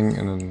or something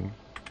and then...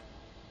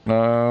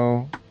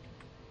 No.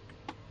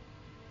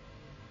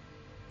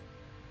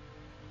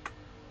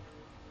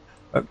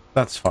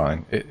 That's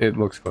fine. It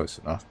looks close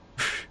enough.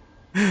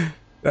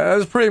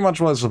 That's pretty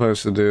much what it's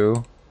supposed to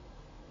do.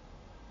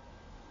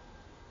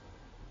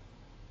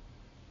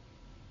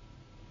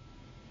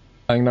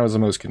 I think that was the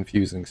most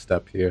confusing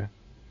step here.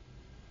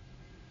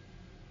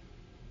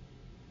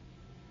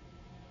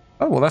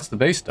 Oh, well, that's the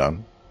base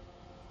done.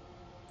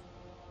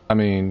 I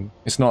mean,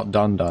 it's not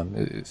done.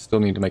 It still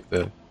need to make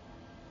the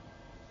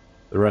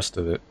rest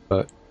of it,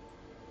 but...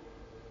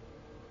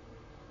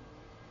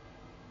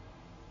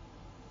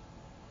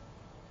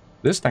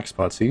 This next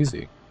part's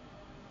easy.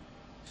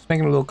 Just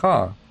making a little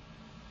car.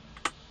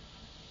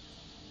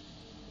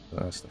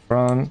 That's the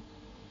front.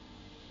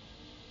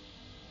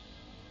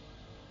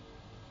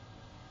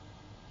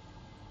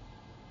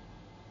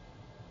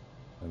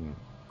 And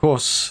of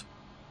course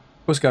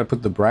gotta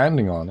put the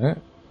branding on it.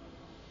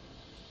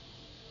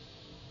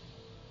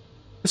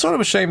 It's sort of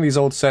a shame these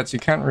old sets, you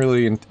can't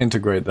really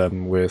integrate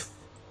them with,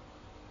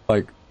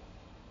 like,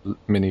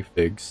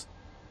 minifigs.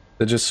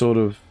 They're just sort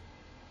of,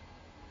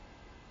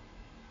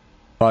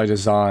 by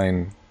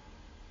design,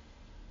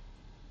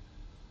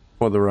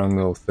 for their own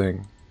little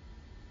thing.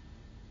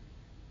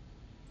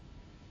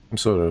 I'm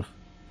sort of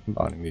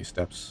combining these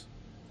steps.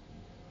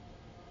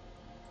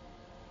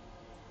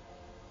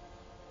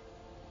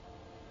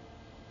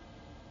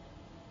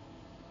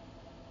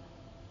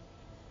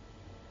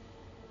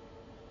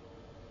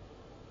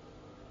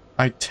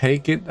 I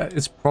take it that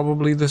it's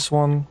probably this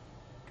one.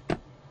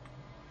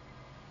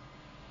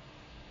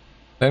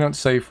 They don't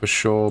say for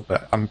sure,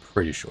 but I'm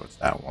pretty sure it's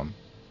that one.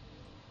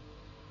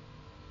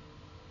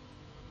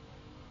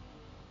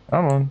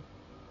 Come on.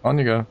 On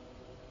you go.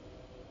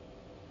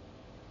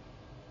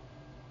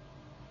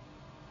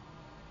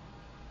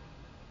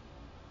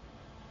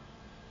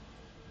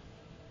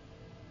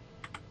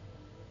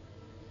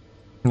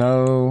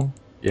 No.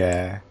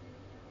 Yeah.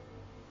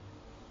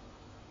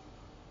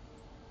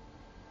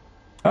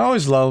 I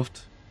always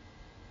loved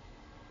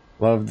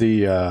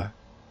the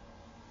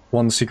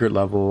one secret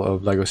level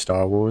of Lego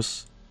Star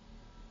Wars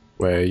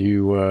where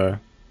you were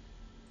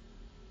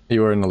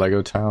in the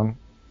Lego town.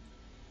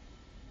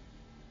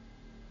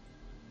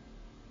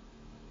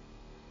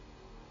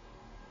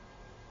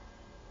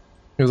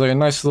 It was like a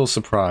nice little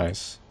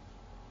surprise.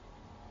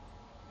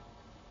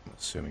 I'm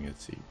assuming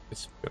it's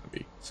gonna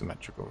be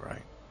symmetrical,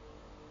 right?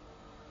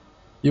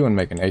 You wouldn't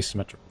make an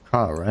asymmetrical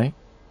car, right?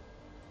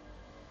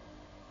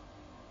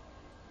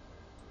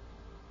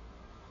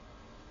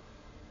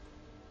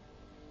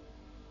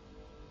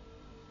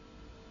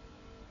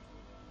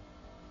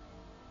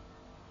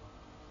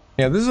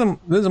 Yeah, this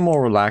is a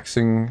more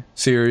relaxing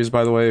series,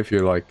 by the way, if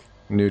you're like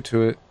new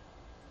to it.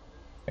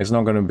 It's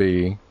not gonna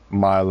be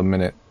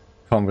mile-a-minute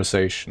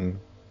conversation.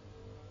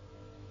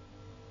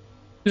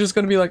 You're just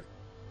gonna be like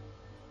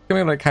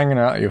hanging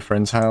out at your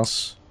friend's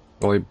house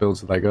while he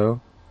builds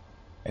Lego,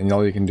 and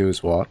all you can do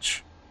is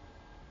watch.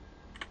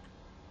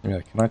 And you're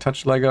like, "Can I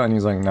touch Lego?" And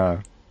he's like,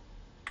 "No.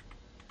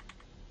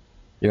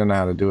 You don't know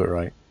how to do it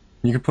right."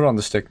 You can put on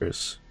the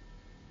stickers.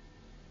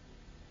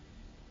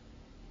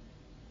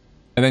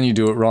 And then you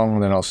do it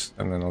wrong, and then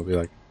I'll be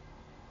like,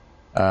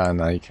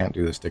 no, you can't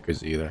do the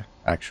stickers either.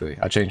 Actually,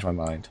 I changed my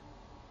mind.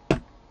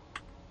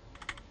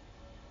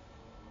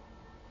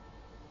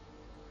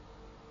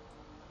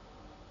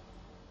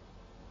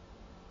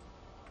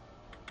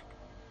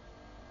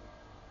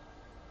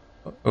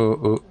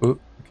 Oh,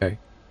 okay.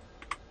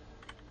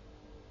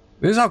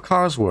 This is how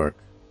cars work.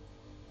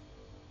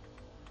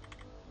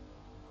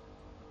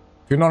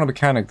 If you're not a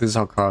mechanic, this is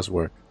how cars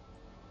work.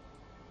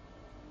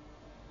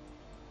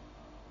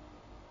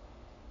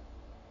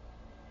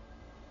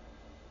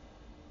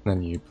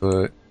 Then you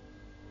put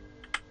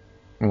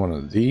one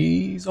of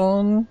these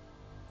on.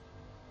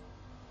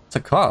 It's a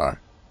car.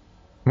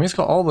 I mean, it's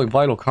got all the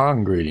vital car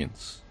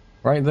ingredients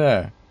right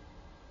there.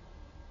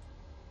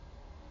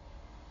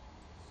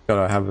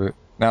 Gotta have it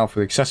now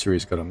for the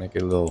accessories. Gotta make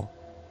it a little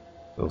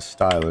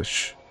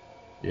stylish.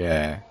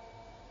 Yeah.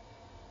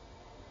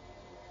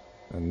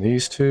 And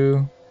these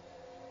two,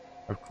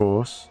 of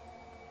course.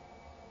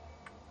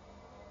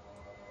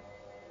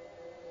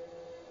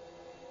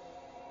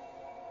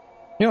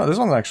 You know, this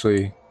one's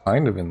actually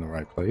kind of in the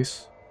right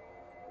place.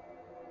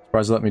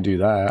 Surprised it let me do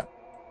that.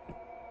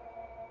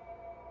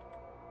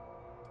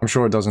 I'm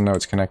sure it doesn't know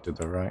it's connected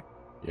though, right?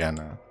 Yeah,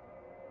 no.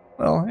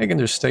 Well, it can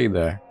just stay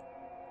there.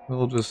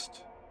 We'll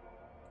just...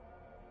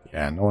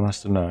 Yeah, no one has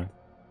to know.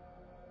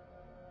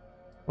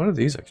 What are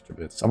these extra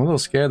bits? I'm a little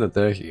scared that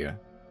they're here.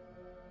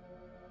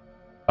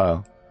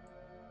 Oh.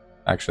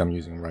 Actually, I'm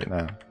using them right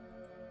now.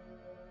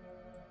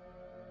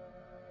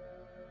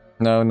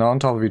 No, not on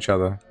top of each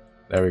other.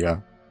 There we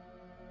go.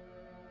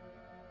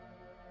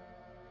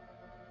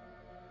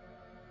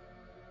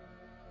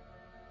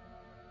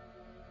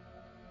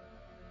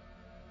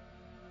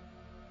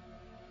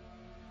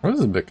 That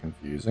was a bit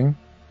confusing.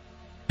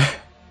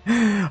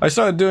 I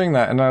started doing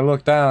that and I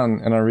looked down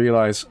and I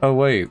realized, oh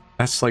wait,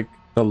 that's like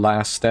the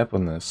last step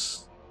on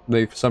this.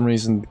 They, for some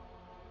reason...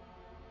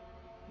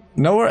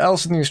 Nowhere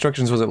else in the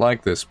instructions was it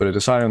like this, but it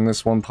decided on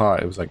this one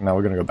part, it was like, now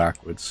we're gonna go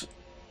backwards.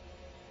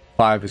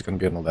 5 is gonna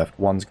be on the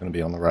left, 1's gonna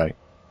be on the right.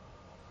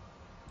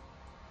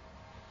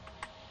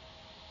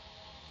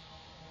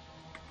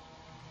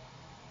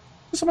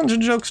 There's a bunch of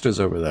jokesters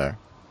over there.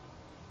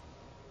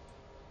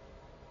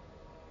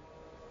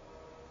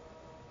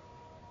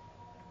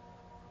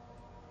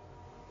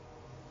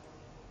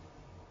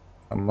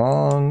 Come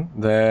on,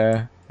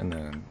 there, and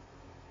then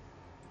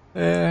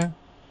there.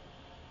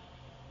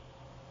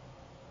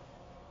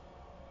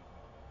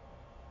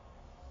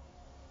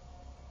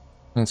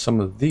 And some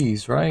of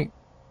these, right?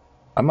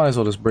 I might as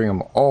well just bring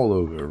them all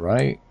over,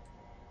 right?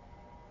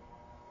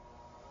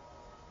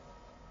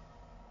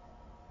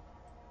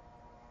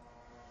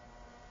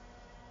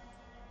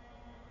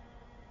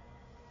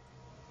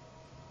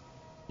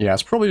 Yeah,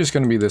 it's probably just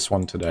going to be this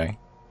one today.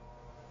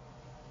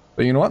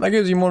 But you know what? That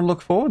gives you more to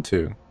look forward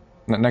to.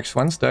 Next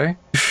Wednesday.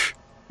 This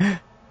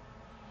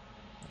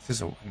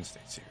is a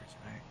Wednesday series,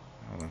 right?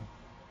 Hold on.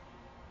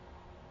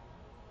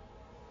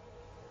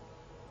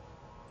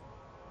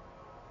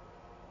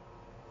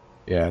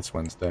 Yeah, it's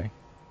Wednesday.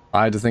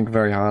 I had to think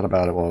very hard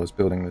about it while I was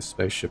building this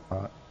spaceship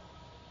part.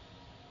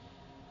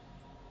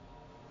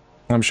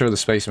 I'm sure the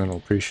spacemen will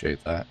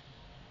appreciate that.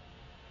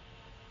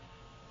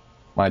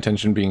 My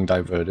attention being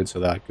diverted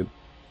so that I could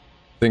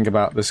think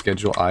about the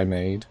schedule I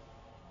made.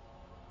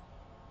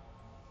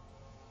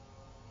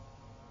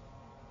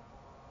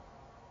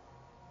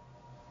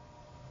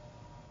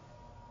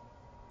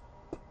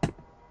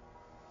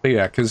 But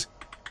yeah, because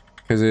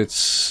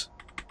it's...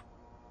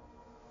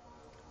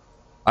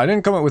 I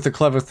didn't come up with a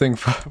clever thing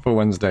for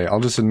Wednesday,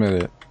 I'll just admit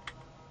it.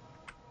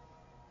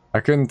 I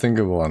couldn't think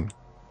of one.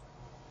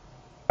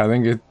 I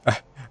think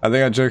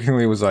I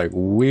jokingly was like,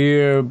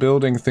 we're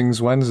building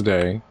things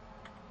Wednesday.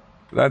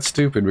 That's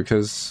stupid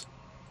because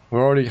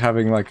we're already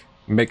having like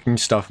making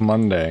stuff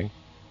Monday.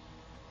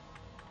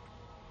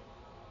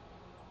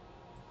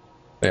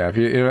 Yeah, if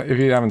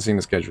you haven't seen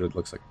the schedule, it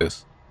looks like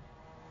this.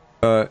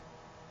 But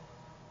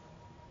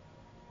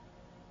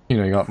you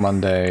know, you got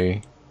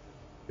Monday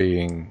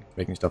being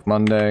making stuff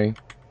Monday,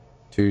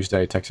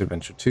 Tuesday text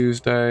adventure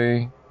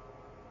Tuesday.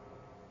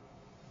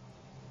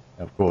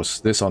 And of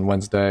course, this on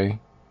Wednesday.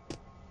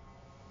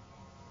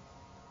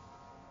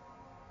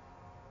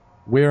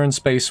 We're in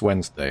space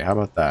Wednesday. How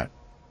about that?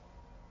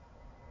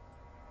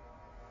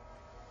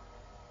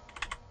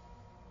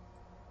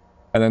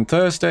 And then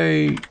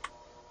Thursday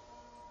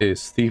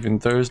is Thieving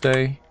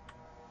Thursday.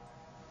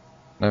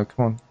 No,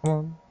 come on, come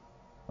on,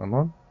 come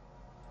on.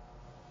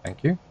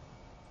 Thank you.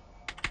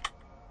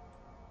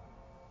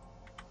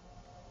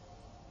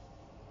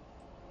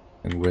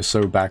 And we're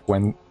so back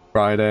when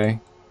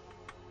Friday.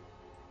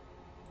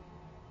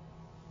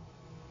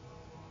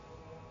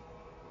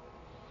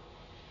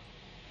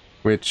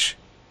 Which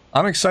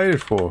I'm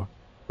excited for,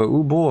 but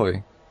oh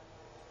boy,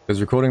 because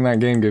recording that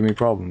game gave me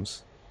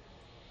problems.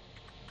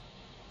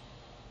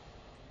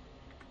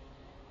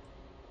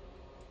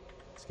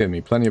 It's giving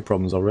me plenty of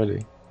problems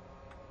already.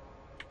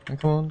 Oh,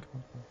 come on, come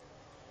on.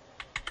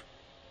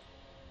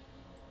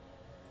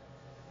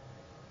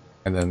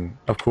 And then,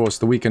 of course,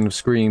 the weekend of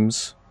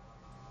Screams.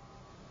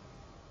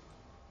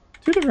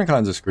 2 different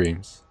kinds of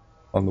Screams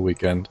on the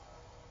weekend.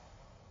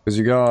 Because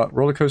you got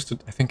Roller Coaster,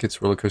 I think it's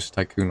Roller Coaster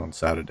Tycoon on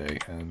Saturday,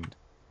 and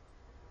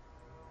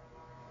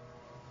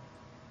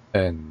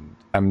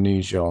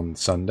Amnesia on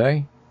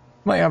Sunday.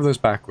 Might have those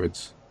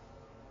backwards.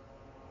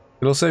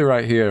 It'll say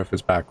right here if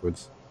it's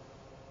backwards.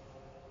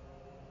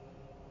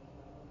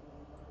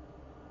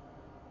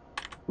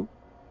 Ooh.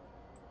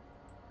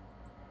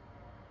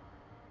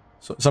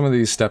 So some of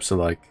these steps are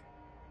like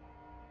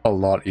a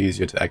lot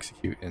easier to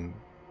execute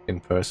in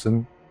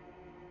person.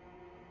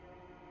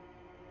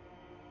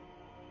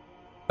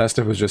 That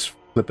step was just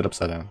flip it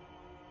upside down.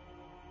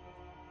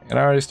 And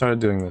I already started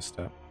doing this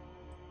step.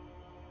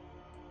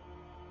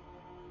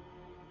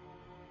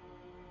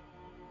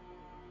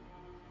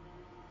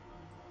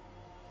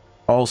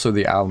 Also,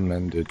 the album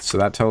ended, so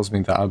that tells me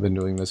that I've been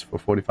doing this for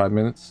 45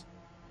 minutes.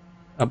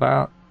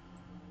 About.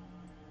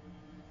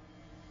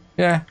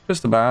 Yeah,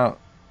 just about.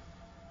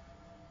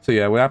 So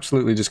yeah, we're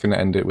absolutely just going to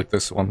end it with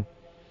this one.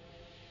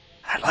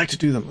 I'd like to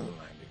do the moon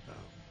landing though,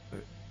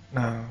 but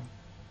no.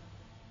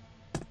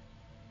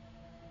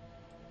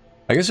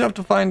 I guess you have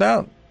to find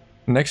out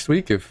next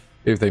week if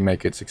they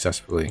make it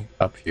successfully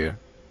up here.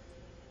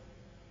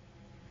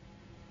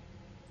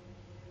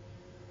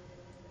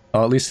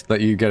 Or at least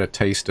let you get a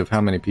taste of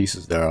how many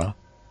pieces there are.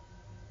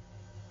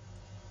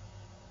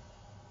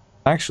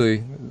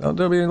 Actually, there'll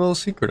be a little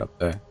secret up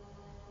there.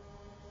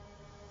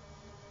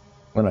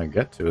 When I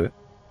get to it.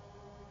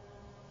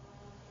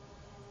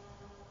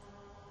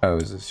 Oh,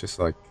 is this just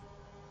like...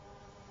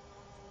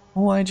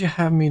 Why'd you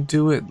have me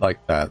do it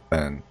like that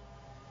then?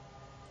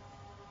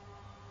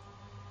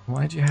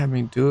 Why'd you have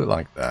me do it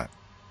like that?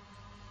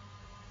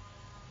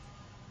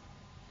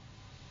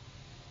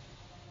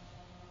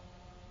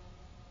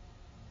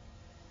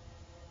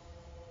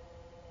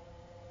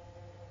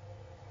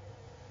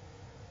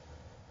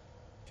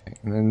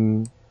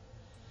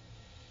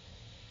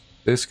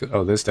 this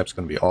step's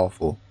gonna be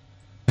awful.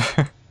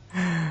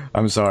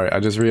 I'm sorry, I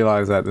just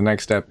realized that the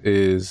next step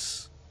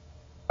is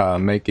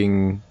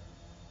making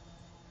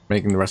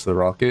the rest of the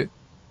rocket,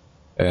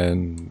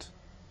 and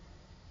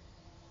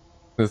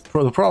the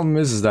problem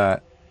is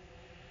that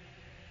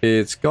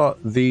it's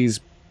got these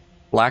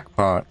black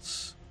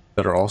parts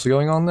that are also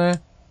going on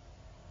there,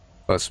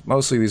 but it's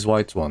mostly these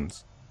white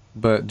ones.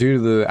 But due to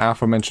the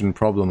aforementioned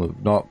problem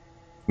of not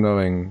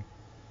knowing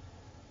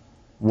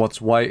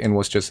what's white and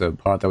what's just a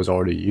part that was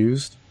already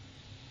used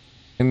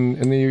in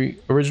the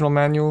original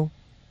manual,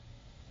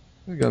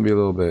 it's gonna be a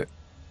little bit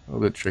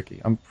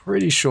tricky. I'm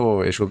pretty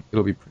sure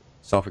it'll be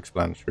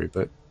self-explanatory,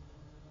 but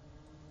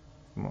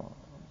come on,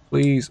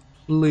 please,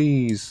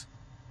 please.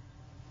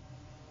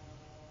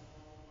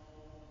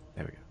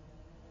 There we go.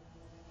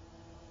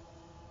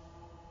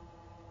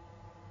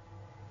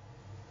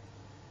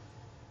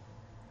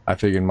 I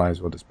figured might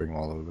as well just bring them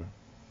all over.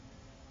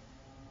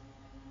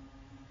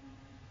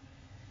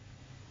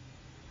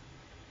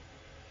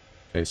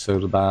 Okay, so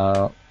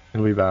it'll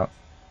be about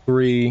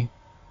 3.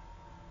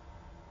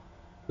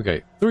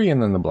 Okay, 3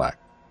 and then the black.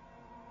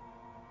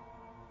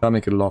 That'll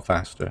make it a lot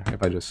faster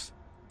if I just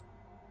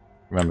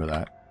remember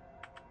that.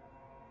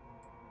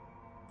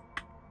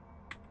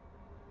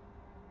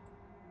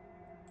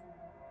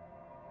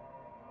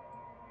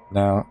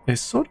 Now, it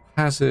sort of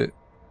has it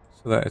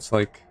so that it's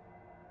like...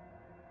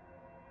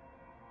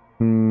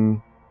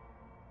 Can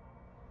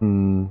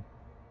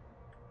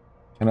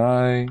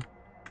I...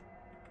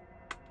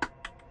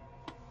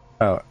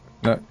 Oh,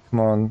 no, come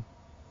on.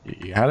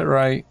 You had it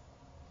right.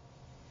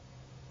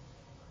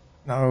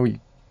 No, you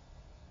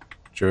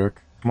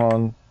jerk. Come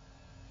on.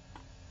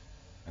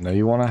 I know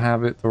you want to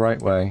have it the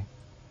right way.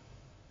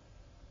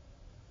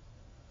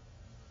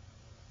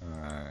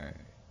 Alright.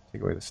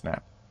 Take away the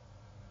snap.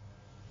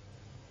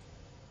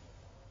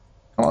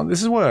 Come on,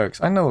 this works.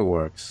 I know it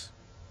works.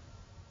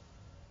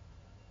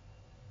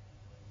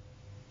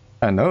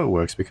 I know it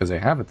works because I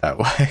have it that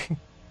way.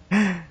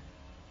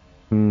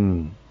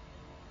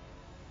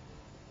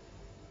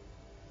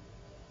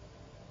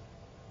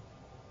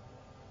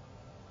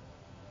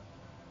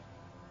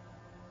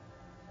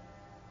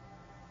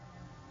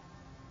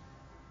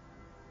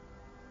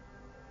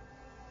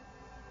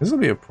 This will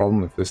be a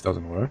problem if this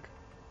doesn't work.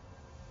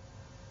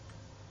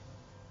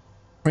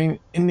 I mean,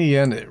 in the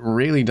end, it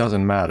really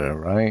doesn't matter,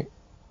 right?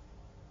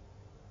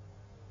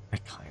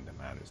 It kind of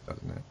matters,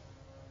 doesn't it?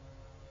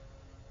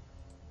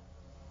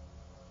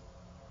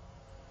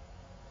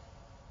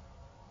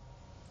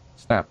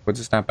 Snap. Put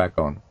the snap back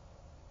on.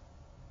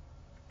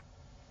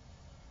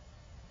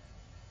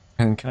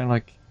 And can I,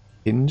 like,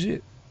 hinge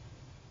it?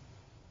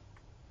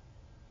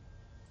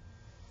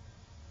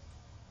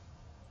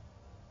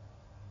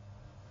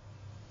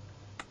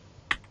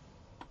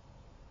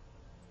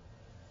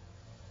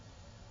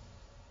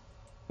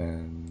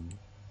 And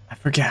I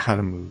forget how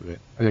to move it.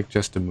 Like,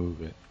 just to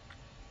move it.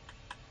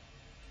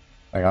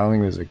 Like, I don't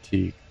think there's a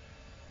key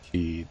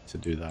to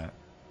do that.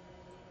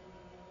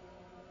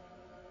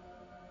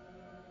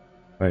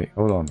 Wait,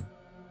 hold on.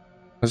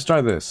 Let's try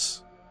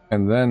this.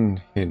 And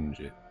then hinge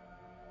it.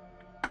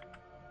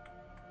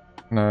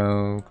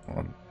 No, come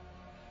on.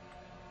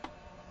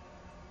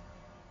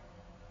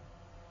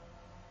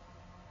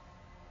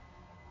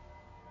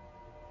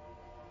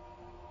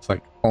 It's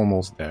like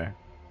almost there.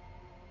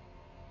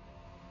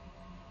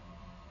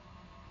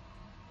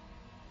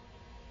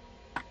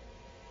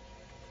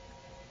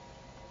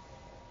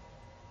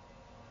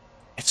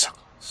 It's so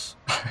close.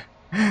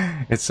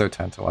 It's so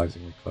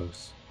tantalizingly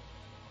close.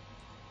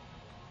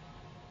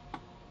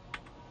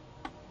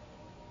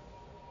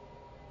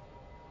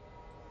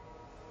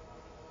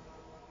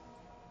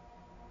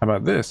 How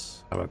about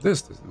this? How about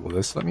this? Will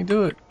this let me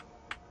do it?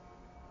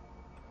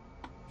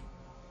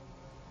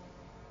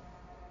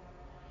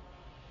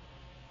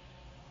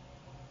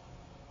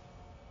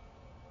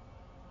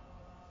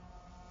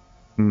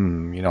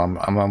 You know,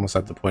 I'm almost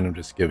at the point of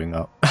just giving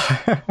up.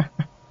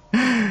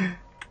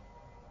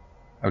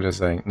 I'm just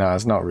saying, no,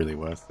 it's not really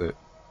worth it.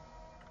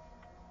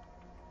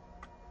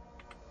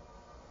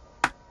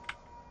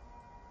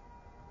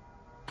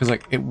 Because,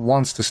 like, it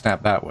wants to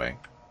snap that way.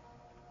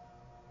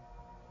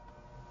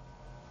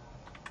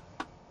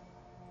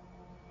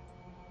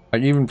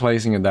 Like, even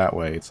placing it that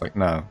way, it's like,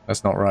 no,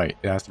 that's not right.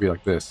 It has to be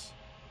like this.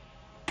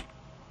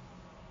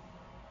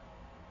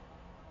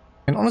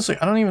 And honestly,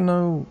 I don't even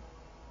know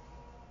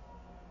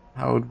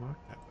how it would work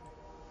that way.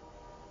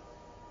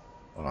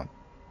 Hold on.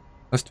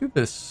 Let's do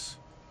this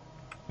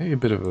maybe a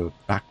bit of a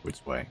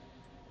backwards way.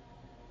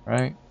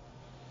 Right?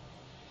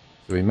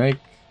 So we make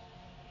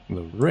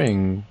the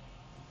ring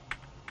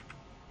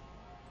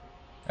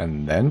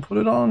and then put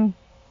it on?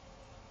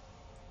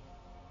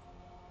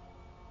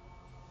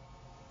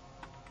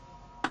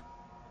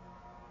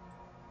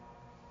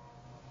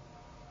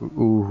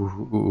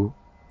 Ooh.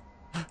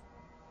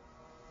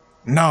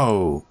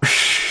 No!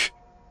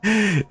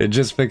 It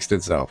just fixed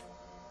itself.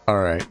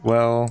 Alright,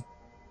 well...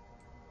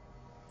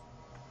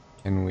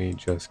 Can we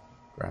just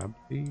grab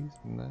these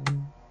and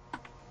then...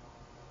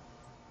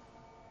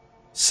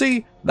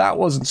 See, that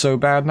wasn't so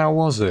bad now,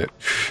 was it?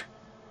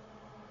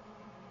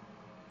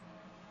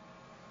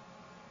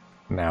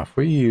 Now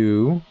for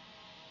you.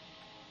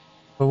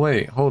 Oh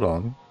wait, hold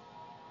on.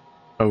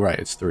 Oh right,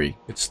 it's 3.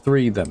 It's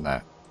 3 then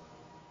that.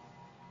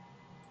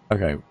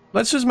 Okay,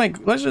 let's just make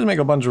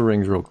a bunch of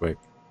rings real quick.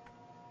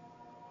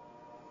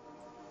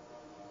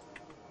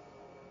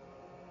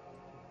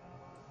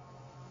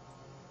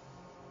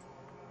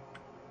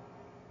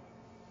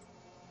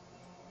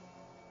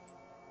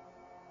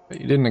 But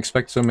you didn't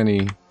expect so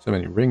many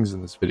rings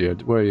in this video,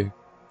 were you?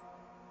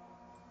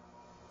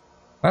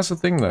 That's the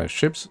thing though,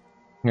 ships,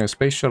 you know,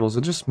 space shuttles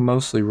are just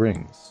mostly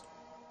rings.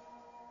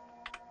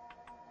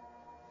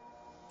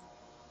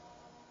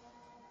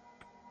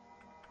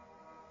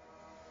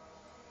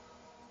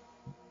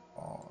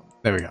 Oh,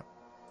 there we go.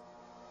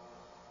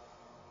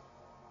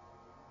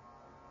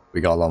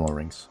 We got a lot more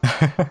rings.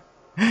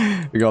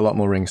 We got a lot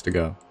more rings to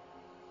go.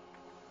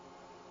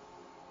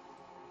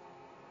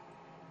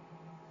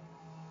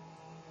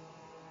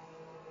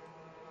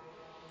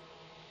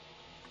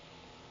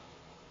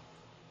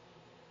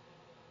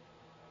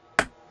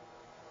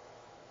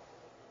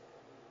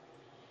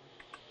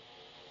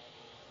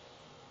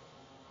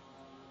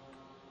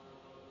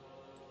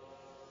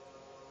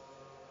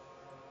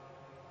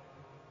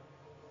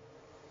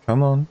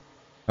 Come on.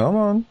 Come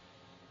on.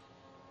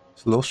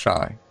 It's a little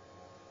shy.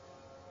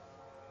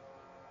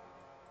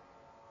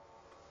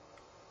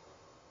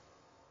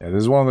 Yeah,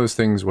 this is one of those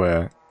things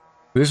where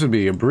this would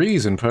be a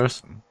breeze in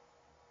person.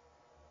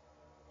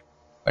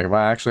 Like if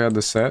I actually had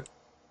the set,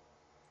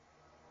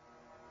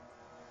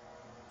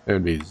 there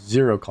would be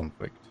zero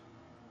conflict.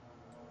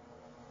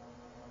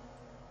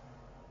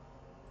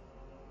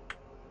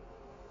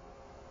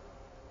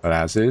 But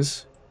as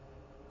is,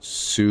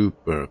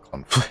 super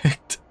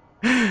conflict.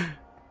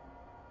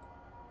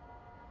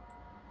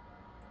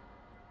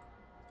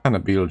 Kind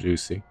of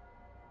Beetlejuicy.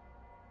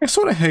 I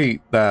sort of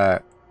hate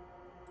that,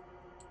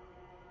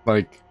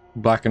 like,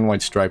 black and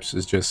white stripes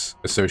is just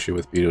associated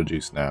with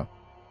Beetlejuice now.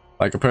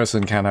 Like, a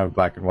person can't have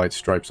black and white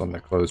stripes on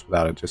their clothes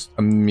without it just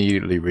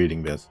immediately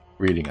reading as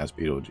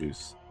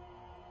Beetlejuice.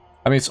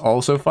 I mean, it's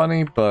also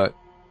funny, but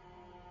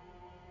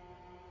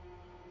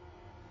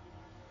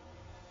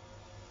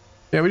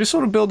yeah, we just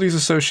sort of build these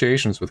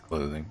associations with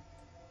clothing.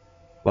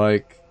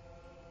 Like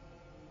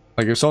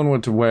if someone were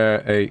to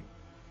wear a...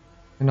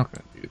 You're not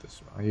going to do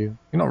this, are you?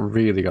 You're not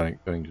really going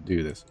to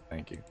do this,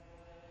 thank you.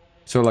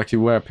 So, like,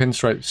 you wear a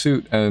pinstripe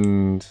suit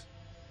and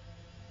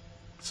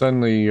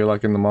suddenly you're,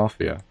 like, in the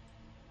Mafia.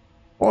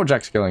 Or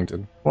Jack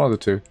Skellington. One of the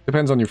two.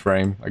 Depends on your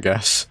frame, I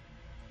guess.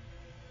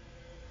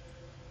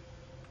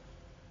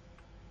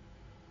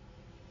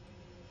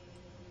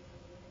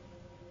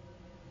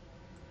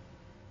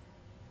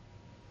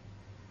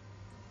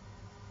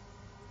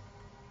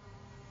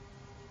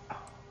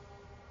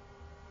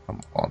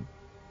 Come on.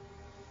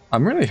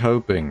 I'm really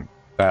hoping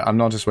that I'm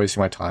not just wasting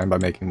my time by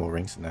making more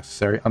rings than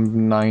necessary.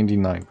 I'm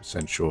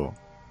 99% sure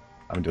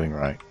I'm doing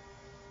right.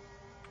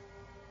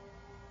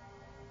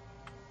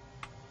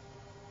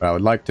 But I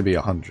would like to be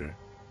 100%.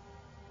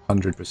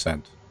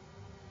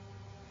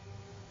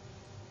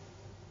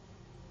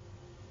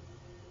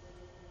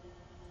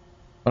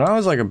 When I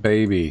was like a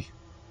baby,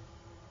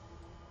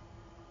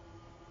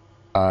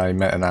 I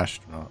met an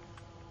astronaut.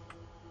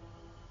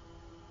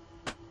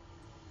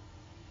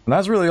 And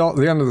that's really all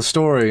the end of the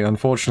story,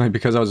 unfortunately,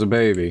 because I was a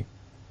baby.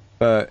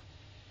 But,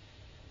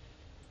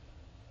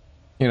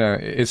 you know,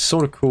 it's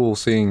sort of cool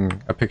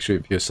seeing a picture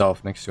of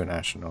yourself next to an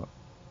astronaut.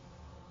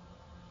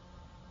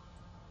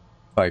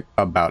 Like,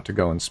 about to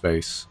go in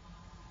space.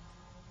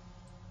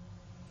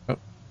 Oh.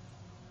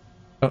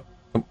 Oh.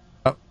 Oh.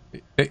 Oh.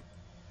 Hey.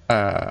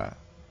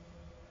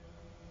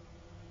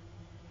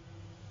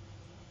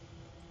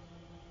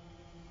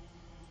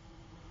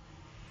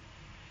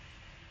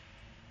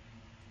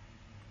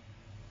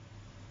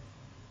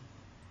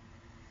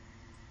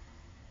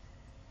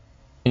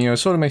 You know, it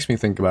sort of makes me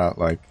think about,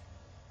 like...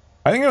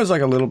 I think it was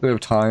like a little bit of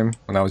time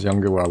when I was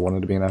younger where I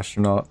wanted to be an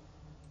astronaut.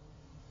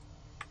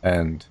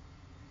 And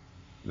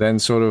then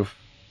sort of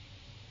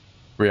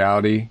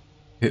reality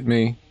hit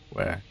me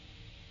where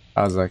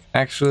I was like,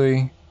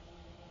 actually,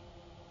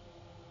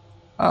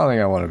 I don't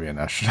think I want to be an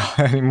astronaut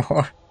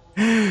anymore.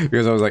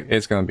 Because I was like,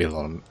 it's going to be a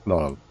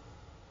lot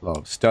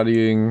of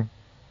studying.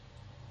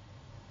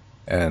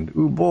 And,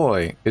 ooh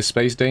boy, is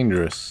space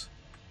dangerous.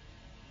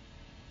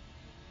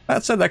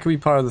 That said, that could be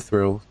part of the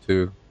thrill,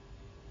 too.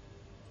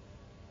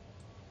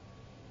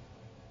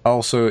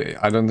 Also,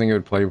 I don't think it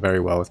would play very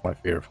well with my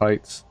fear of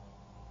heights.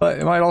 But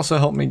it might also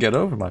help me get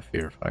over my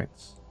fear of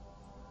heights.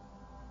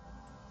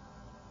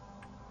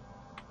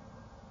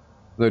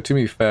 Though, to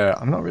be fair,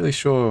 I'm not really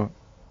sure.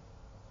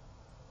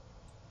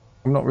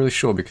 I'm not really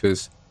sure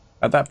because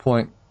at that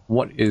point,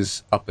 what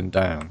is up and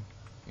down?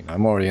 You know,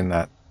 I'm already in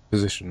that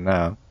position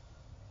now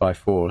by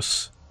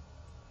force.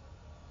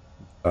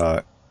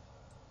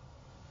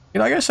 You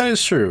know, I guess that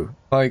is true.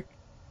 Like,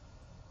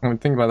 I'm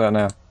thinking about that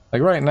now.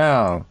 Like, right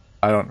now,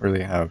 I don't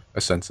really have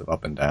a sense of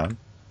up and down.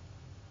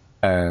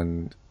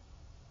 And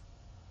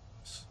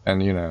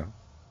you know,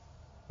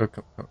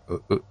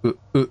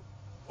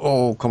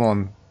 Oh, come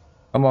on.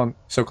 Come on.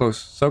 So close.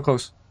 So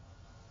close.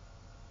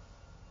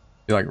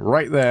 You're like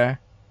right there.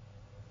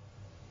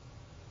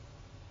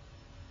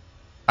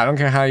 I don't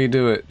care how you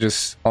do it.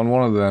 Just on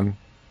one of them.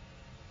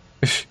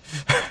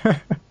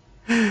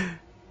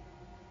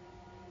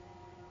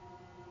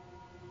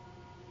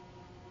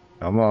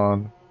 Come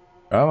on.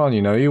 Come on,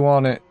 you know you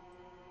want it.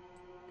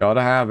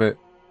 Gotta have it.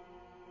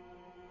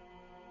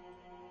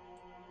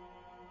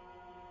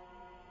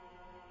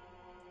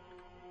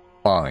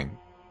 Fine.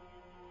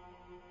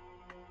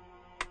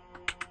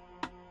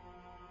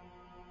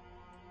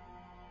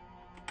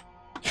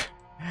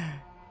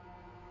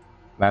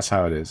 That's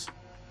how it is.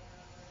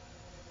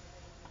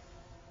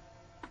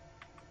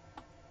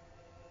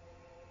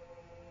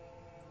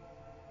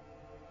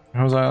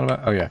 What was I on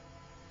about? Oh yeah.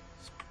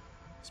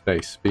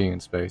 Space. Being in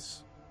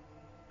space.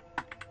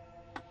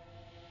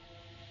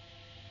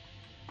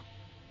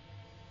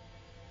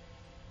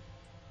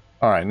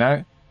 Alright,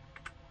 now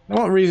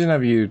what reason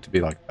have you to be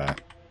like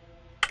that?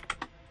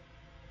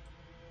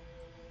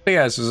 But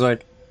yeah, it's just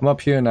like, I'm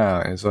up here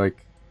now, and it's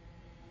like,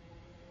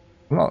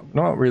 I'm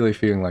not really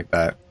feeling like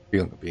that,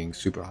 feeling of being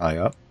super high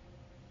up.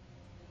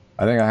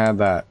 I think I had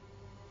that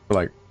for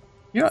like,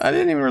 you know, I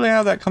didn't even really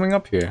have that coming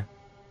up here.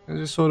 It was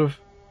just sort of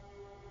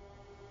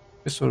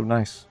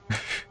nice.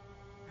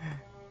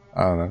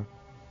 I don't know.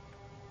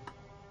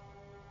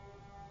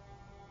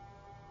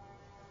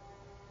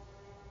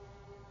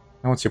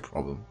 Now what's your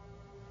problem?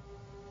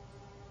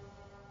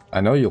 I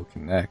know you'll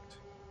connect.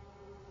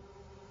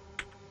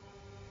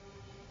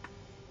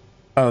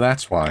 Oh,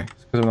 that's why.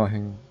 It's because I'm not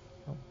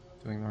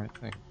doing the right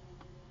thing.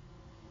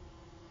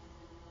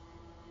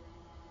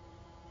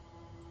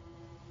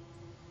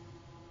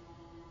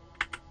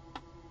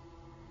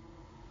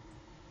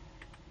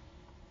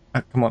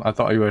 Come on, I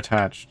thought you were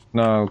attached.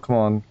 No, come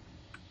on.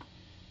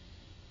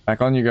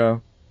 Back on you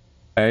go.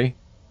 Hey.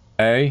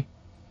 Hey.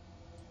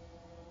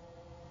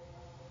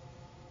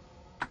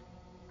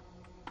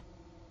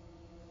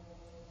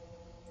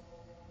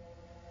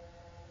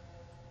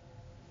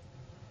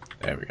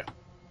 There we go.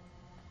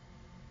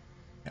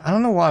 I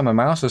don't know why my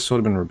mouse has sort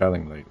of been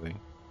rebelling lately.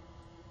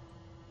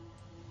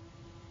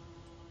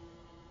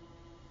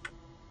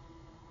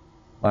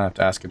 I have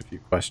to ask it a few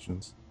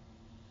questions.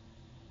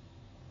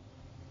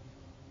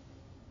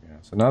 Yeah,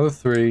 so another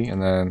 3,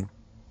 and then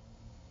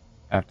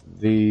after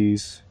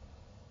these...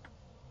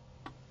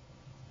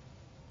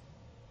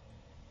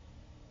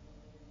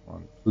 Come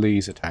on,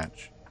 please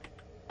attach.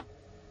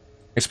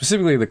 It's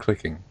specifically the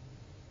clicking.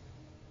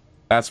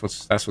 That's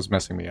what's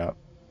messing me up.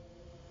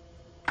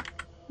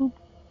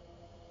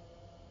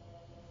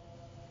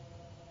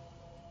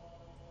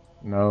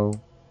 No.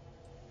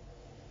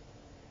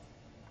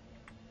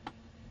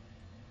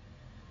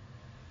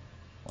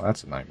 Well,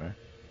 that's a nightmare.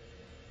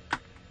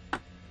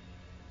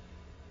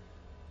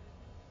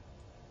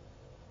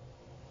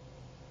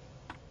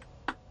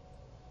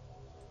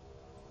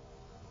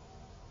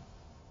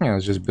 Yeah,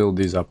 let's just build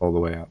these up all the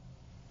way up.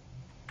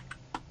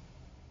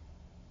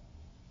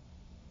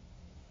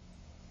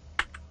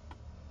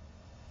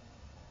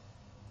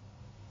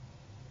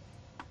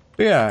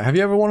 But yeah, have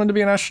you ever wanted to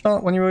be an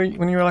astronaut when you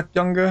were like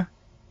younger?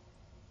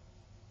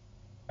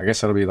 I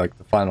guess that'll be like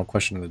the final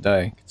question of the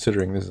day,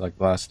 considering this is like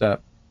the last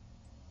step.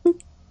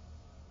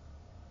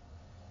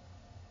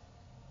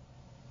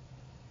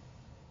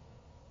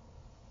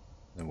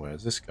 Then where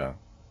does this go?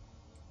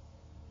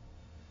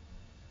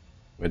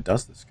 Where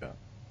does this go?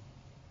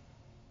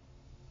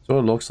 So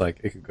it looks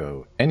like it could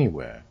go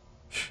anywhere.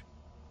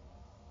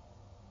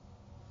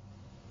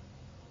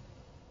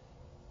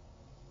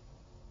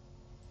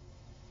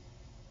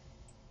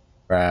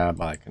 Grab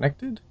I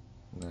connected,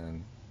 and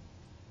then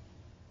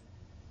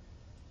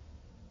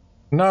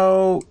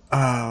no.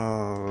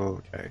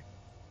 Oh, okay.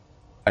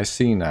 I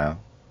see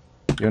now.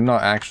 You're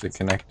not actually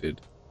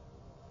connected.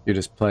 You're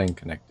just playing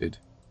connected.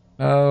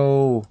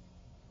 No.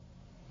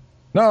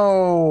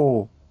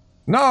 No.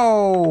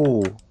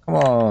 No. Come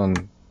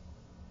on.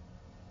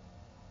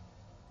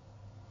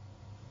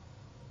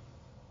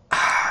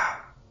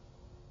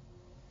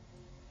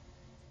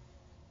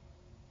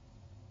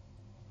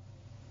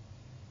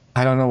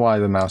 I don't know why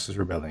the mouse is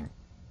rebelling.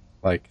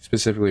 Like,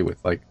 specifically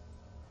with, like,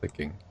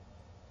 clicking.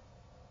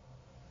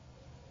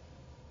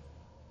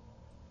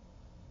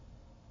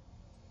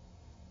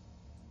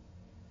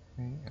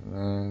 Okay, and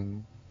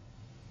then...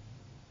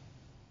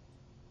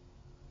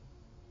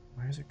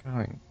 Where is it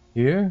going?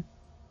 Here?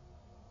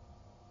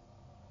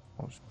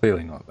 Well, it's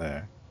clearly not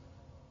there.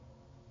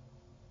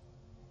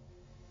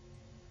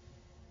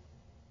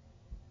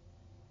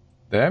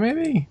 There,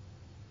 maybe?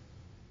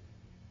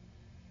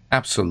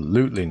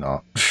 Absolutely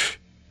not.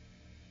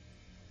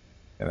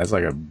 Yeah, that's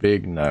like a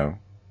big no.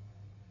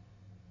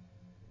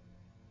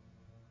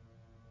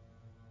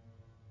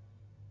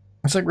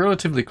 It's like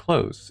relatively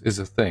close is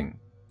a thing.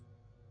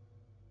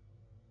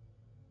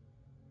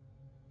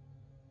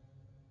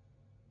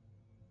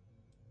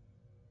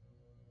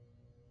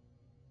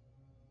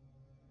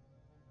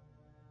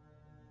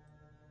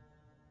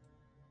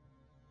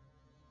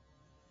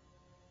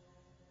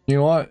 You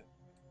know what?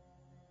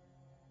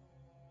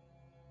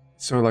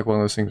 sort of like one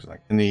of those things like,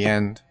 in the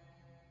end,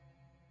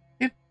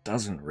 it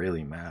doesn't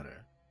really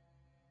matter.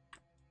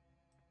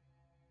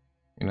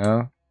 You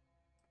know?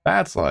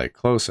 That's like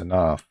close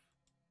enough.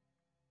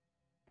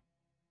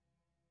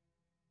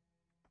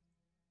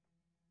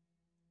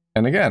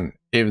 And again,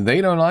 if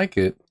they don't like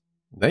it,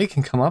 they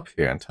can come up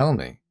here and tell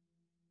me.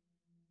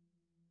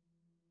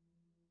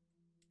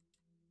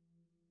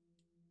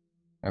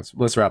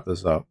 Let's wrap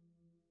this up.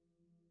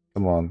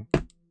 Come on.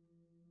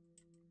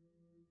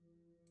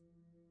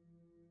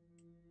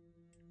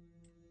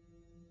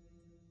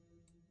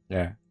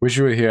 Yeah, wish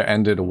you were here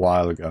ended a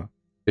while ago.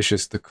 It's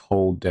just the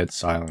cold, dead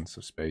silence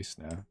of space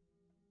now.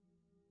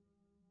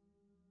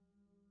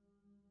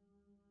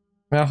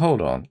 Now,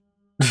 hold on.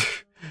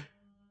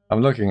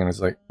 I'm looking and it's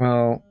like,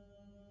 well,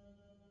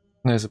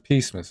 there's a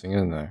piece missing,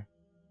 isn't there?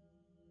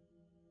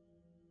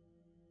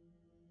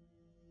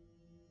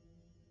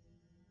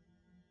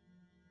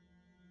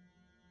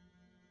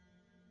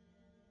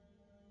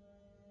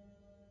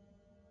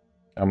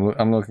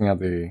 I'm looking at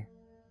the...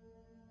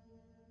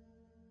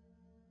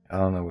 I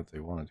don't know what they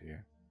wanted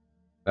here.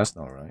 That's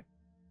not right.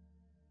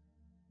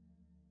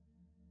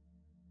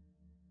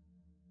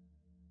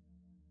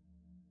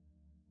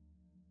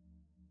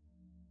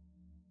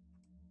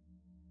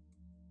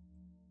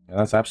 Yeah,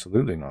 that's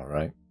absolutely not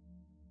right.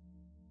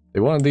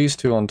 They wanted these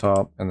two on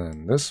top, and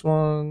then this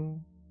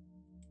one.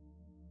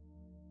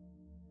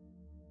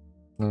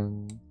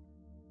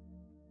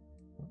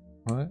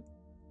 What?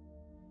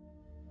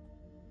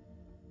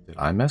 Did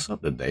I mess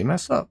up? Did they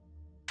mess up?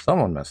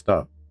 Someone messed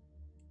up.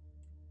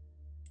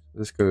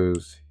 This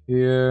goes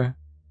here.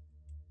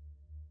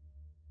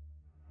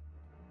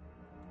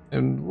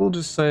 And we'll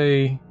just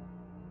say...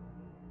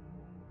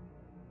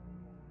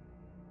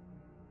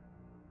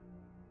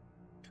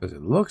 because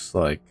it looks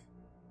like...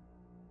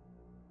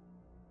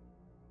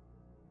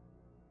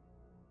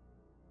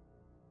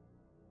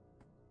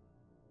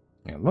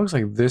 yeah, it looks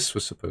like this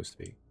was supposed to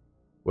be...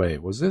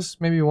 wait, was this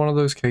maybe one of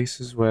those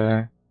cases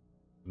where...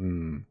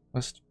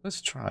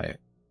 let's try it.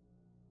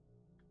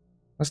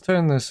 Let's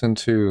turn this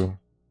into...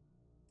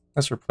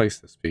 let's replace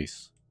this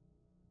piece.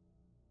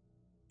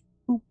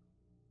 Boop.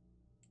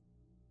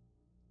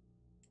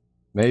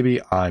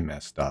 Maybe I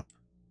messed up.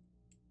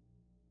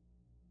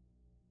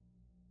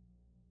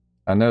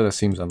 I know that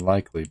seems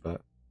unlikely,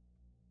 but...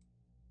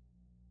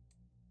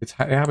 it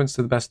happens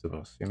to the best of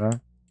us, you know?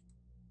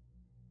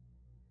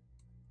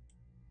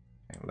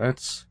 Okay,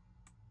 let's...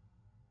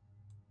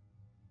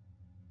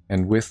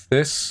 and with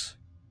this...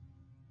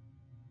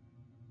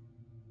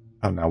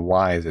 oh, now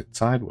why is it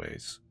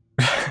sideways?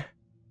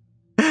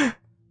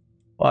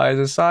 Why is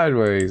it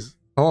sideways?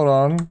 Hold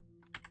on.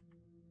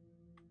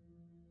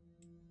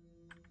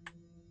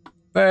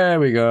 There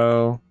we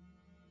go.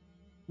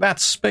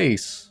 That's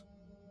space.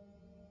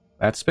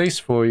 That's space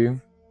for you.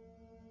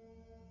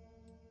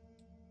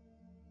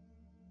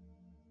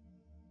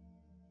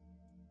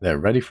 They're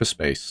ready for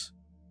space.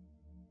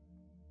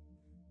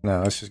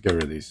 Now let's just get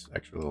rid of these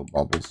extra little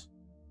bubbles.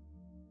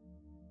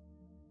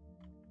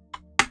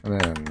 And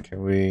then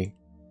can we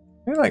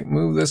like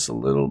move this a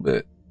little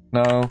bit?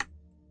 No.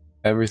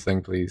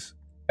 Everything, please.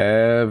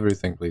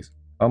 Everything, please.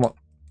 Come on.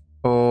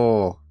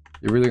 Oh,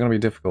 you're really gonna be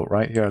difficult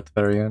right here at the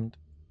very end.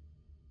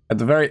 At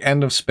the very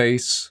end of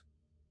space.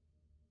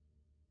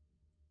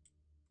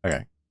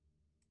 Okay.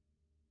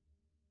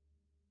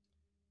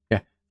 Yeah.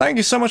 Thank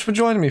you so much for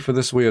joining me for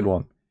this weird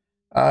one.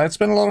 It's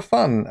been a lot of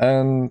fun,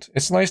 and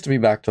it's nice to be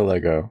back to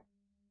Lego.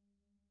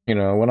 You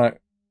know,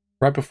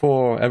 right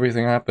before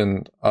everything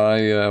happened,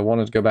 I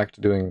wanted to go back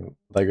to doing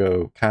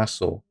Lego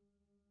Castle.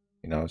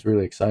 You know, I was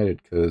really excited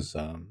because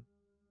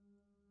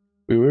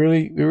we were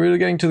really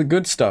getting to the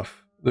good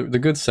stuff, the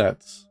good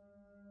sets.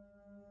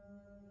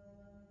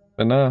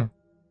 But no,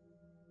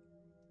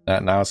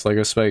 now it's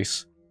Lego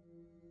Space.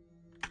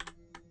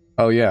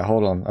 Oh yeah,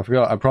 hold on, I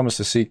forgot. I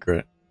promised a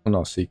secret. Well,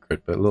 not a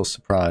secret, but a little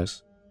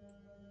surprise.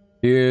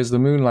 Here's the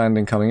moon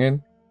landing coming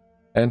in,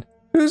 and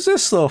who's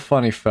this little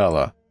funny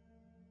fella?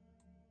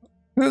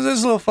 Who's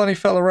this little funny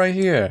fella right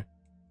here?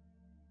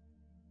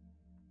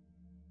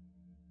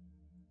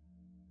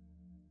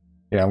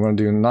 Yeah, I'm going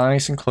to do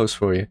nice and close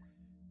for you.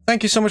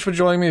 Thank you so much for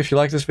joining me. If you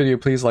like this video,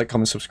 please like,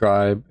 comment,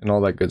 subscribe, and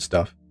all that good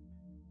stuff.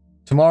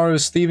 Tomorrow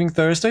is Thieving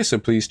Thursday, so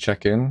please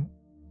check in.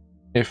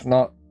 If you're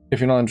not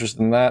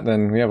interested in that,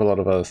 then we have a lot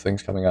of other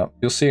things coming up.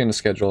 You'll see in the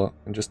schedule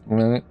in just a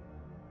minute.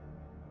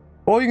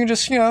 Or you can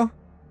just, you know,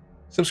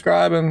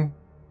 subscribe and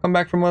come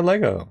back for more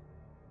Lego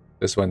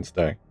this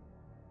Wednesday.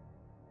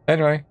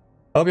 Anyway,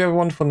 I hope you have a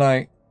wonderful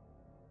night.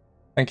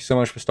 Thank you so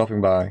much for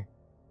stopping by.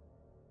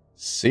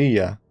 See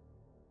ya.